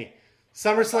 Hey,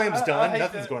 SummerSlam's done.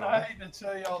 Nothing's going on. I hate to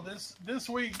tell y'all this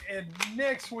week and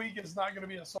next week is not going to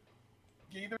be a song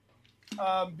either,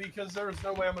 because there's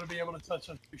no way I'm going to be able to touch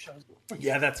on 2 shows.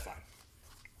 Yeah, that's fine.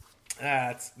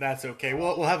 That's okay.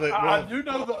 We'll have a. I do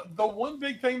know the one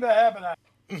big thing that happened. I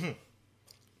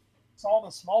saw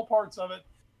the small parts of it.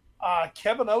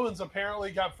 Kevin Owens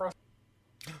apparently got frustrated.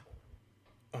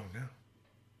 Oh no!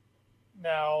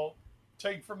 Now,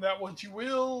 take from that what you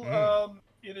will.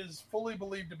 It is fully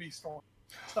believed to be Storm.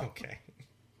 Okay.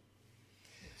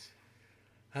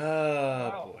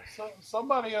 Wow. Boy. So,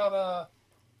 somebody on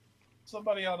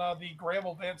the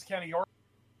Granville Vance County Yard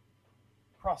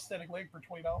prosthetic leg for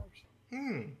 $20.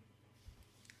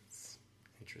 That's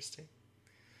interesting.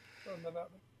 Throwing that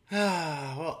out there.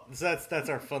 Well, so that's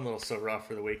our fun little So Raw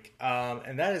for the week.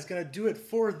 And that is going to do it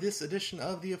for this edition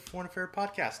of the Foreign Affair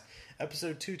Podcast,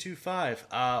 episode 225.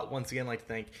 Once again, I'd like to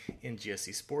thank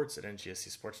NGSC Sports at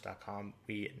ngscsports.com.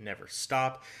 We never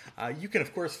stop. You can,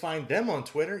 of course, find them on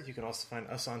Twitter. You can also find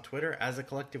us on Twitter. As a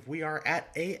collective, we are at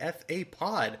AFA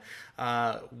Pod.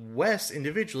 Wes,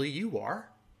 individually, you are?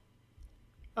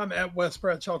 I'm at Wes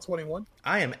Bradshaw 21.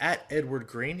 I am at Edward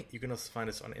Green. You can also find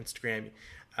us on Instagram,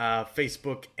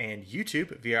 Facebook, and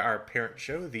YouTube via our parent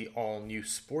show, the All New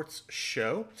Sports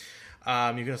Show.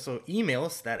 You can also email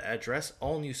us that address,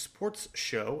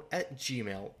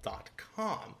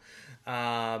 allnewsportsshow@gmail.com.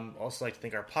 Also like to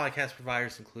thank our podcast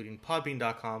providers, including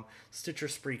Podbean.com, Stitcher,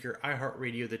 Spreaker,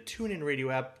 iHeartRadio, the TuneIn Radio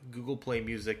app, Google Play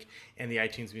Music, and the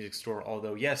iTunes Music Store.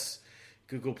 Although, yes,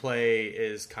 Google Play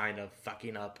is kind of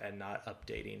fucking up and not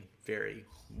updating very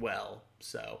well.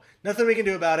 So, nothing we can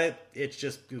do about it. It's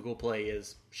just Google Play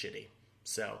is shitty.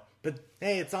 So, but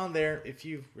hey, it's on there if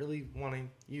you really want to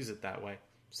use it that way.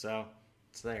 So,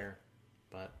 it's there.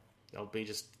 But it'll be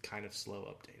just kind of slow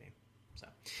updating. So,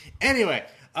 anyway,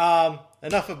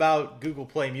 enough about Google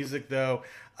Play Music, though.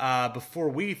 Before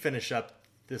we finish up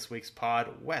this week's pod,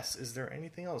 Wes, is there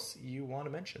anything else you want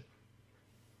to mention?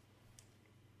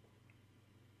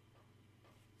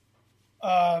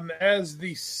 As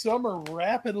the summer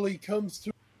rapidly comes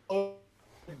to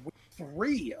week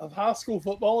 3 of high school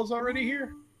football is already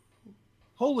here.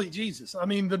 Holy Jesus. I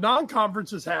mean, the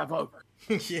non-conference is half over.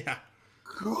 Yeah.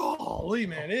 Golly,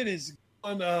 man. It is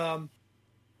fun.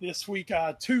 This week,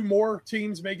 2 more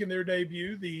teams making their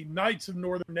debut. The Knights of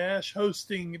Northern Nash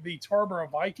hosting the Tarboro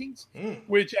Vikings,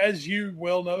 which, as you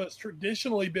well know, has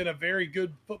traditionally been a very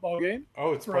good football game.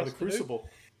 Oh, it's part of the Crucible.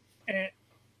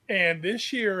 And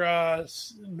this year,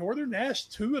 Northern Nash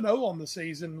 2-0 on the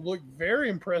season, looked very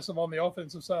impressive on the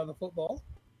offensive side of the football.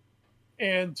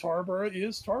 And Tarboro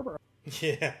is Tarboro.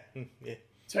 Yeah.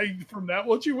 Take from that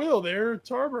what you will. They're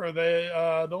Tarboro. They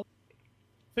don't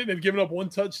think they've given up 1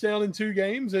 touchdown in 2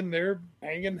 games, and they're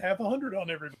hanging half 100 on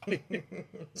everybody.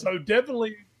 So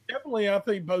definitely, I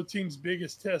think both teams'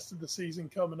 biggest test of the season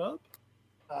coming up.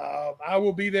 I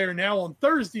will be there now on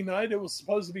Thursday night. It was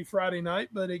supposed to be Friday night,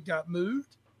 but it got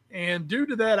moved. And due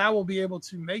to that, I will be able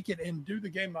to make it and do the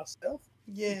game myself.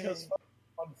 Yeah. Because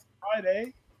on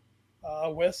Friday,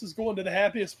 Wes is going to the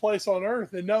happiest place on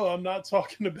earth. And no, I'm not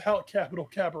talking about Capitol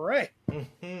Cabaret.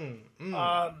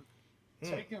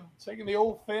 Taking the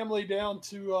old family down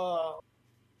to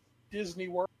Disney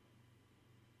World,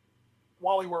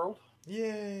 Wally World.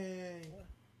 Yay!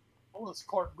 All us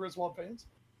Clark Griswold fans.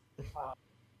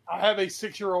 I have a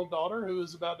 6-year-old daughter who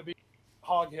is about to be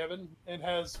hog heaven and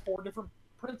has 4 different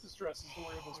princess dresses to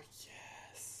wear this.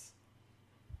 Yes.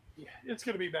 Yeah, it's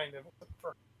going to be magnificent. It's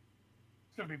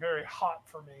going to be very hot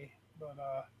for me, but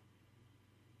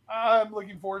I'm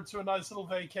looking forward to a nice little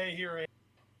vacay here.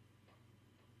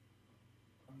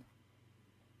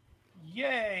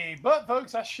 Yay! But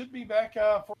folks, I should be back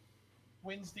for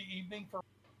Wednesday evening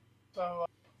so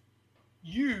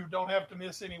you don't have to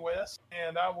miss any West,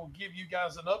 and I will give you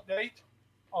guys an update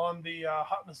on the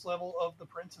hotness level of the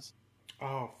princess.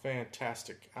 Oh,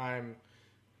 fantastic. I'm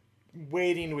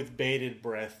waiting with bated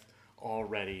breath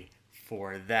already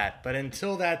for that. But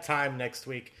until that time next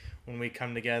week when we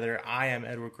come together, I am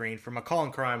Edward Green for McCall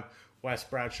and Crime, Wes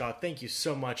Bradshaw. Thank you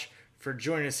so much for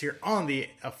joining us here on the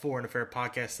A Foreign Affair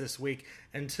podcast this week.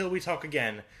 Until we talk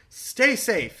again, stay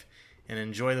safe and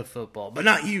enjoy the football. But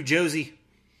not you, Josie.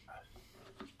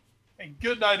 And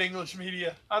good night, English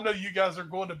media. I know you guys are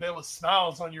going to bed with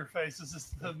smiles on your faces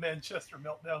as the Manchester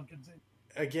meltdown continues.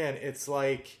 Again, it's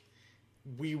like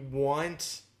we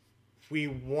want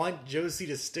Josie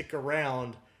to stick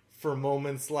around for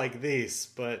moments like this,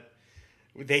 but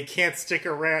they can't stick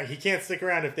around. He can't stick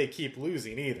around if they keep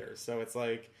losing either. So it's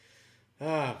like,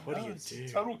 what do you do?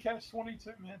 Total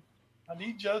catch-22, man. I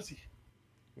need Josie.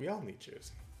 We all need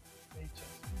Josie. We need Josie.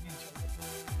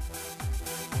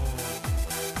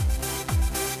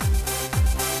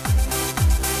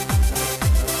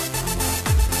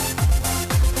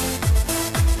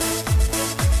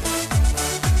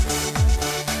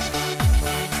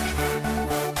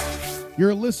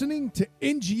 You're listening to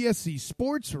NGSC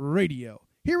Sports Radio.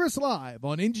 Hear us live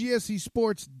on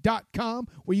ngscsports.com,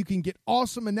 where you can get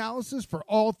awesome analysis for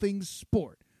all things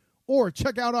sport. Or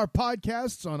check out our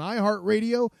podcasts on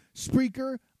iHeartRadio,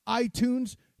 Spreaker,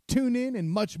 iTunes, TuneIn,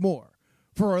 and much more.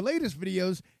 For our latest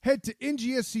videos, head to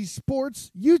NGSC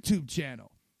Sports YouTube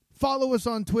channel. Follow us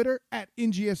on Twitter at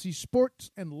NGSC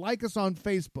Sports and like us on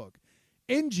Facebook.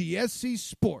 NGSC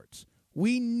Sports.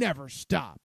 We never stop.